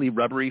slightly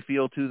rubbery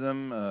feel to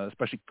them,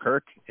 especially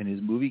Kirk in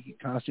his movie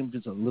costume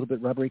is a little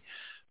bit rubbery.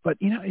 But,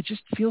 it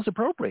just feels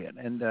appropriate.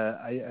 And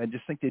I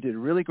just think they did a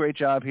really great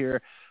job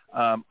here.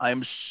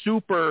 I'm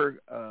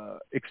super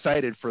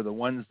excited for the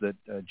ones that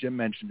Jim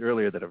mentioned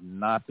earlier that have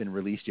not been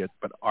released yet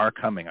but are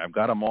coming. I've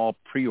got them all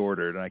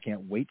pre-ordered, and I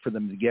can't wait for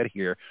them to get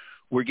here.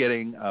 We're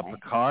getting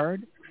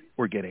Picard.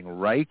 We're getting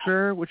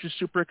Riker, which is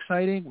super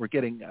exciting. We're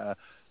getting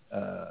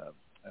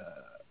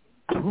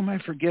who am I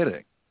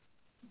forgetting?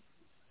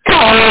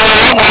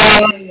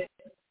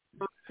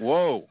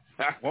 Whoa,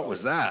 what was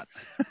that?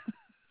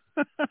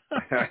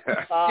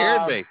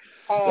 Scared me.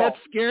 That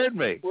scared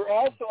me. We're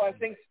also, I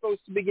think, supposed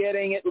to be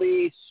getting at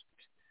least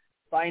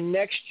by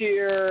next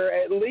year,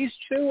 at least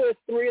 2 or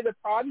 3 of the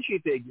Prodigy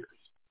figures.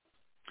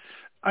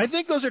 I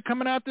think those are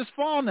coming out this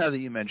fall now that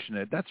you mention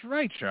it. That's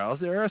right, Charles.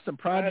 There are some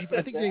Prodigy.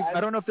 I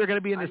don't know if they're going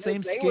to be in the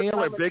same scale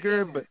or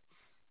bigger, but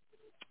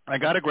I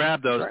got to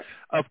grab those. Right.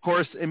 Of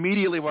course,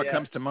 immediately what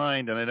comes to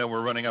mind, and I know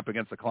we're running up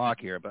against the clock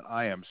here, but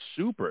I am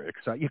super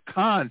excited.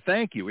 Khan,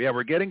 thank you. Yeah,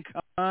 we're getting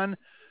Khan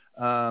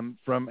and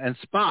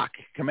Spovk,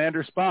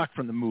 Commander Spovk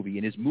from the movie,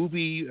 in his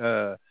movie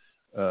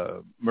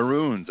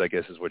Maroons, I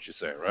guess is what you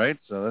say, right?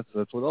 So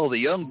that's what all the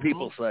young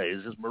people say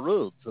is just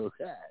Maroons.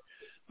 Okay.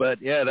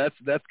 But yeah,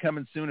 that's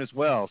coming soon as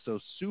well. So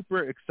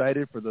super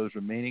excited for those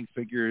remaining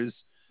figures.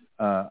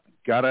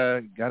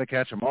 Gotta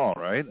catch them all,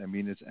 right? I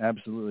mean, it's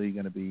absolutely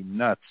going to be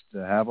nuts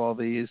to have all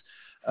these.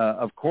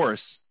 Of course,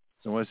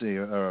 so what's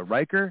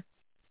Riker,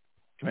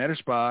 Commander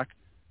Spovk,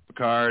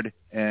 Picard,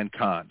 and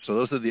Khan. So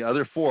those are the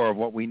other 4 of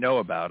what we know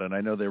about, and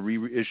I know they're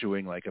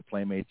reissuing like a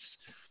Playmates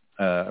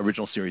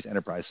original series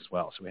Enterprise as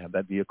well. So we have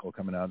that vehicle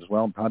coming out as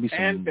well, and probably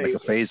some like a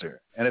phaser.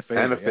 And a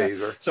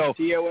phaser. So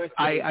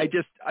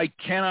I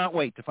cannot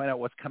wait to find out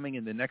what's coming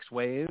in the next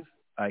wave.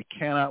 I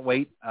cannot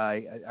wait.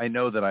 I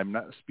know that I'm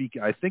not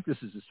speaking. I think this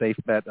is a safe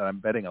bet that I'm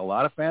betting a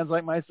lot of fans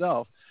like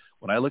myself.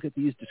 When I look at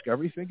these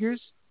Discovery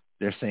figures,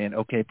 they're saying,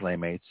 okay,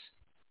 Playmates,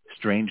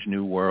 Strange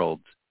New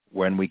Worlds,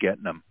 when we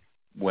get them,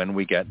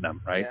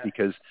 right? Yeah.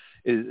 Because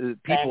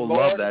people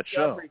love that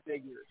show.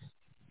 Figures.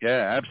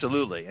 Yeah,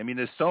 absolutely. I mean,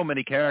 there's so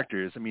many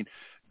characters. I mean,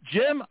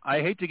 Jim, I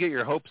hate to get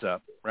your hopes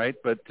up, right?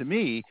 But to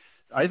me,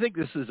 I think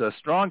this is a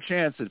strong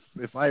chance that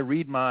if I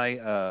read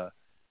my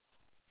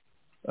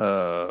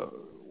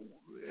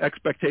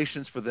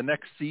expectations for the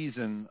next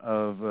season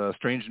of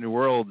Strange New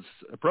Worlds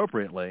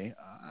appropriately,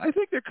 I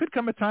think there could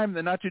come a time in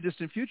the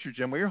not-too-distant future,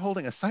 Jim, where you're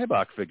holding a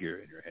Sybok figure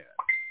in your hand.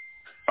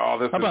 Oh,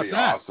 this would be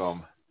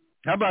awesome.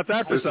 How about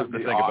that for something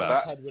to think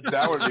about?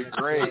 That would be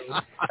great.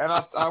 And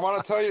I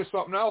want to tell you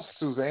something else,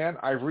 Suzanne.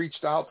 I've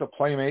reached out to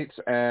Playmates,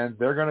 and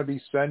they're going to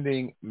be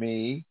sending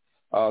me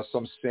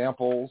some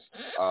samples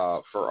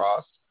for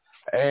us.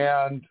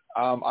 And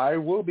I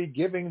will be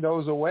giving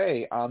those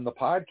away on the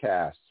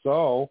podcast.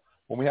 So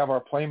when we have our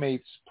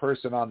Playmates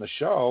person on the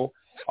show,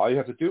 all you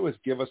have to do is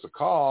give us a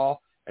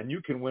call, and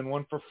you can win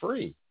one for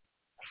free.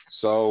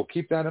 So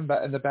keep that in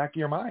the back of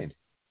your mind.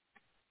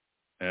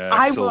 Excellent.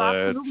 I will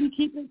absolutely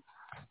keep it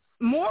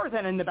more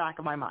than in the back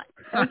of my mind.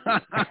 Good.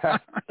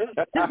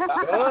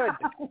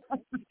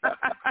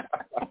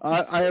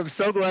 I am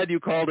so glad you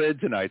called in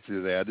tonight,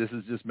 Suzanne. This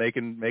is just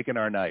making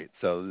our night.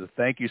 So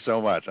thank you so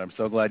much. I'm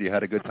so glad you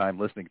had a good time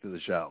listening to the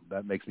show.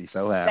 That makes me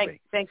so happy.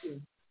 Thank you.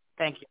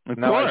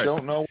 Now, I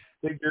don't know what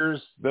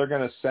figures they're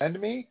going to send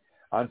me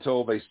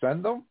until they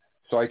send them,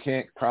 so I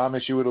can't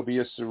promise you it'll be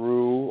a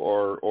Saru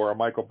or a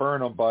Michael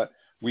Burnham, but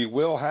we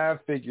will have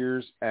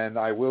figures, and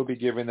I will be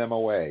giving them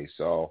away.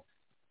 So,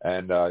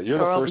 and you're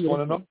the first one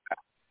to know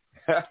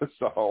that.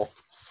 So,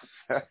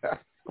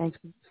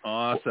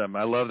 awesome.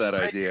 I love that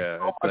idea.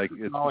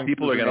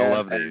 People are going to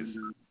love these.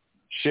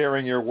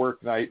 Sharing your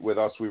work night with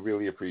us, we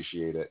really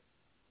appreciate it.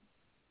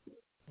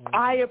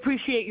 I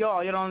appreciate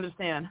y'all. You don't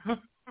understand.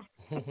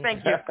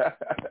 Thank you.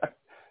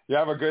 You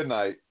have a good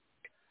night.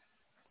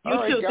 You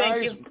too. Guys,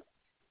 thank you.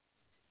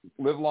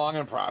 Live long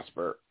and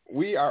prosper.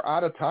 we are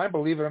out of time.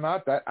 Believe it or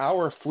not, that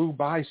hour flew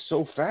by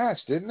so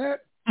fast, didn't it?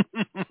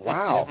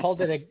 Wow. Yeah, Paul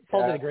did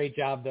a great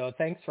job, though.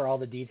 Thanks for all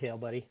the detail,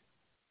 buddy.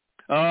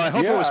 I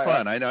hope it was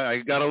fun. I know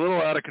I got a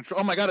little out of control.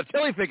 Oh, my God, a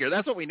Tilly figure.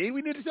 That's what we need.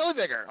 We need a Tilly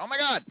figure. Oh, my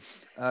God.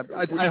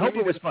 I hope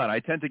it was fun. I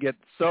tend to get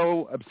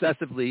so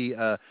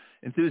obsessively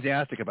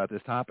enthusiastic about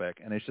this topic,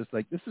 and it's just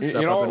like, this is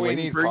stuff I've been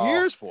waiting for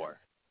years for.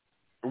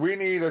 We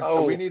need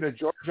a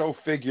Giorgio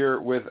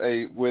figure with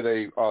a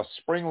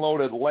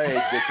spring-loaded leg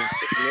that can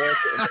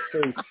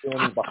sit in the face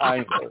standing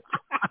behind her.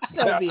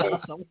 That'd be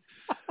awesome.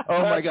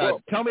 Oh my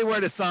God! Tell me where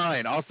to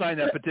sign. I'll sign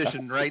that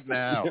petition right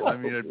now. I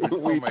mean,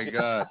 oh my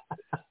God.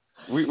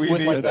 We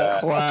need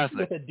that. Classic.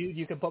 With a dude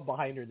you can put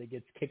behind her that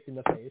gets kicked in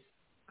the face.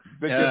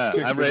 Yeah,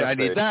 I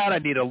need that. I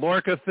need a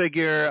Lorca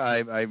figure.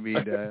 I mean,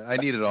 I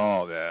need it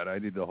all, man. I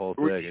need the whole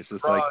thing. It's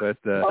just like that.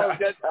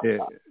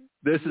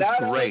 This is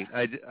great.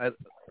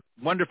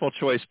 Wonderful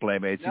choice,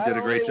 Playmates. You did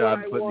a great job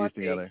putting these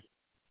together.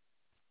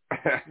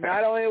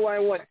 Not only do I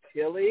want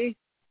Tilly,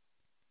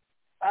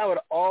 I would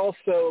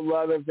also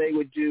love if they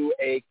would do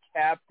a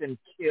Captain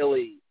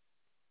Killy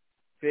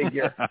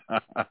figure.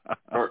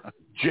 Or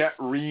Jet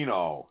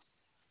Reno.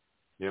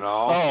 You know?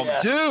 Oh,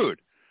 yeah.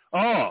 Dude.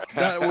 Oh,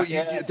 do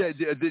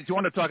you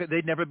want to talk?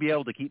 They'd never be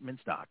able to keep them in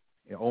stock.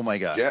 Oh, my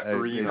God. Jet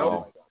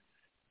Reno.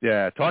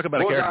 Yeah, talk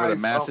about a character with a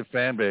massive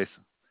fan base.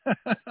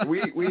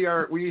 we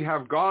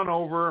have gone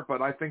over,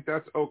 but I think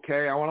that's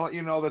okay. I want to let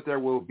you know that there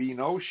will be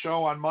no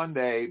show on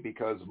Monday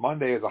because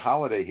Monday is a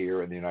holiday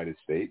here in the United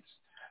States.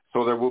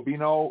 So there will be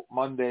no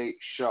Monday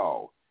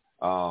show,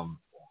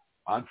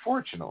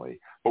 unfortunately.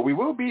 But we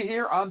will be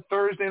here on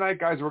Thursday night,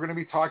 guys. We're going to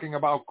be talking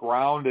about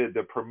Grounded,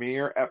 the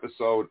premiere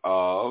episode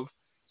of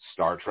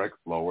Star Trek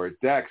Lower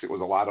Decks. It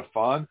was a lot of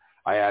fun.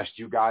 I asked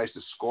you guys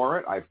to score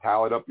it. I've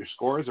tallied up your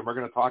scores, and we're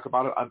going to talk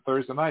about it on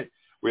Thursday night.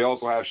 We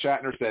also have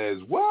Shatner Says,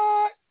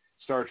 What?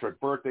 Star Trek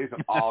birthdays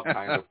and all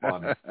kinds of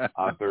fun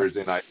on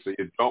Thursday night, so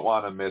you don't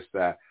want to miss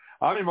that.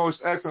 I'm your most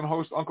excellent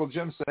host, Uncle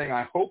Jim, saying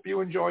I hope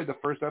you enjoyed the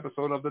first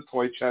episode of The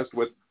Toy Chest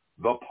with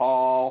the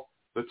Paul,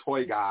 the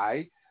toy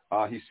guy.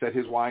 He set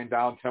his wine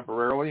down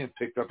temporarily and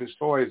picked up his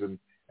toys, and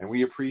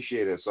we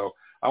appreciate it. So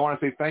I want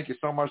to say thank you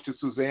so much to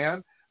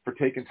Suzanne for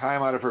taking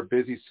time out of her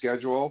busy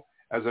schedule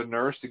as a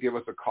nurse to give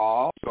us a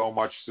call. So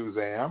much,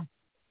 Suzanne.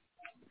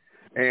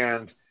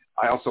 And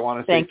I also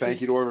want to say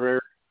thank you to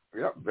our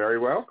very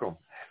welcome.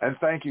 And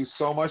thank you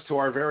so much to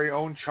our very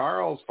own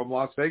Charles from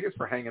Las Vegas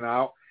for hanging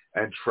out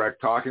and Trek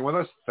talking with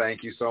us.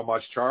 Thank you so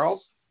much,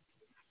 Charles.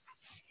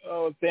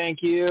 Oh,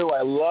 thank you.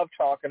 I love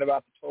talking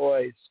about the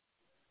toys.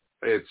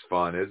 It's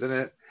fun, isn't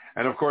it?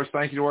 And, of course,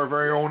 thank you to our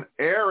very own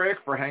Eric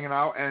for hanging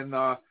out and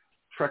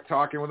Trek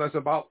talking with us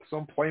about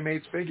some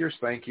Playmates figures.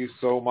 Thank you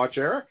so much,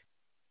 Eric.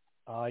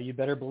 You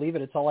better believe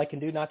it. It's all I can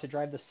do not to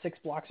drive the 6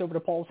 blocks over to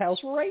Paul's house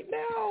right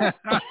now.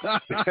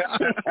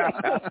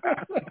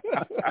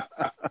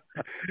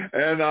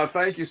 And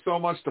thank you so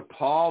much to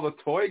Paul, the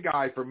toy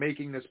guy, for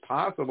making this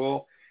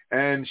possible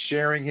and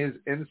sharing his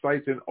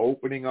insights and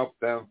opening up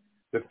the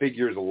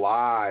figures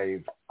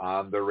live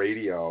on the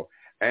radio.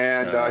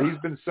 And he's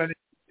been sending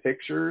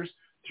pictures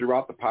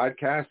throughout the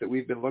podcast that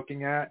we've been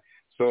looking at.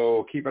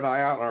 So keep an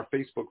eye out on our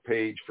Facebook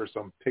page for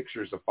some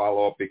pictures to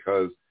follow up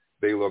because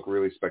they look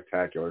really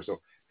spectacular.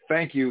 So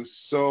thank you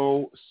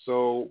so,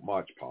 so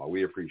much, Paul.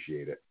 We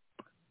appreciate it.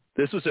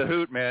 This was a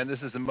hoot, man. This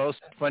is the most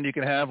fun you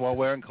can have while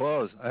wearing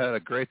clothes. I had a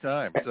great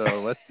time.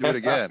 So let's do it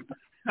again.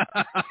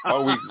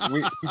 Oh,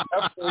 we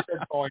definitely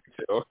are going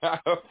to,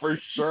 for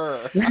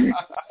sure.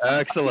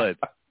 Excellent.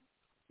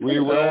 We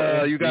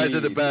will. You guys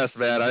are the best,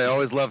 man. I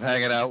always love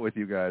hanging out with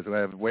you guys. I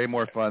have way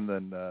more fun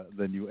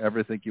than you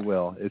ever think you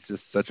will. It's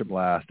just such a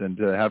blast. And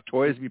to have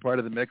toys be part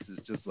of the mix is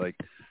just like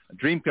a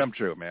dream come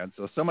true, man.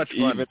 So much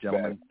fun,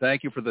 gentlemen.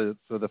 Thank you for the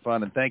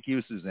fun, and thank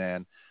you,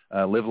 Suzanne.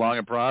 Live long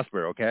and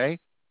prosper, okay?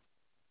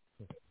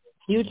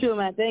 You too,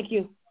 man. Thank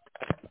you.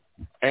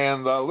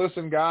 And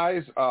listen,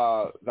 guys,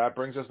 that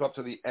brings us up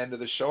to the end of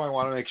the show. I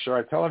want to make sure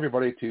I tell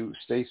everybody to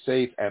stay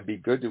safe and be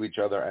good to each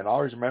other. And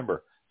always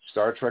remember,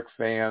 Star Trek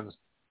fans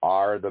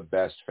are the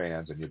best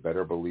fans, and you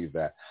better believe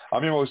that.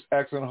 I'm your most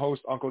excellent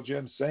host, Uncle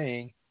Jim,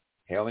 saying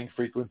hailing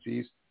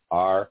frequencies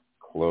are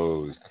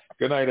closed.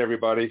 Good night,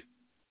 everybody.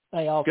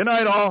 Hey, all. Good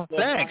night, all.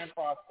 Thanks.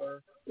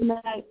 Good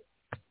night.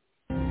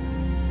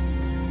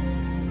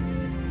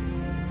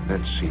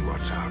 Let's see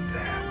what's out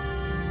there.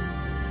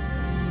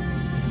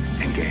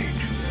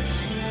 Engage.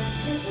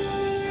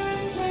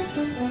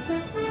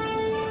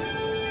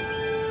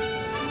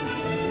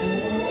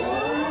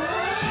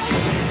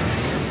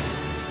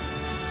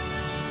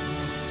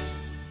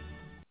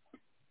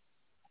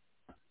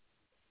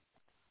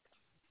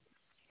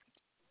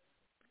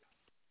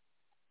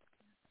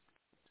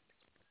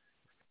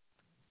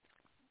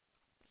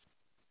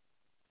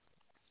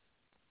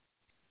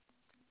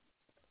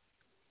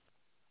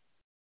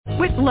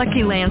 With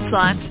Lucky Land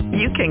Slots,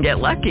 you can get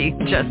lucky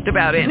just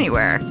about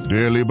anywhere.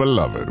 Dearly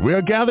beloved, we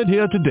are gathered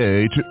here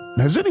today to...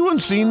 Has anyone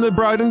seen the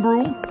bride and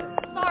groom?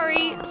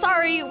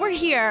 Sorry, we're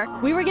here.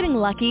 We were getting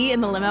lucky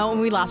in the limo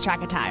and we lost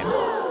track of time.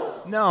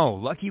 No,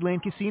 Lucky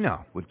Land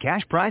Casino, with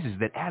cash prizes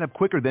that add up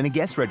quicker than a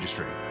guest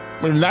registry.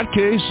 In that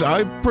case,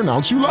 I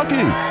pronounce you lucky.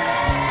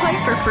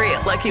 Play for free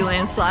at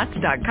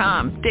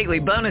LuckyLandSlots.com. Daily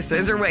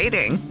bonuses are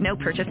waiting. No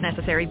purchase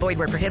necessary. Void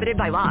where prohibited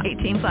by law.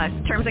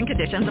 18+. Terms and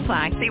conditions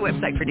apply. See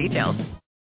website for details.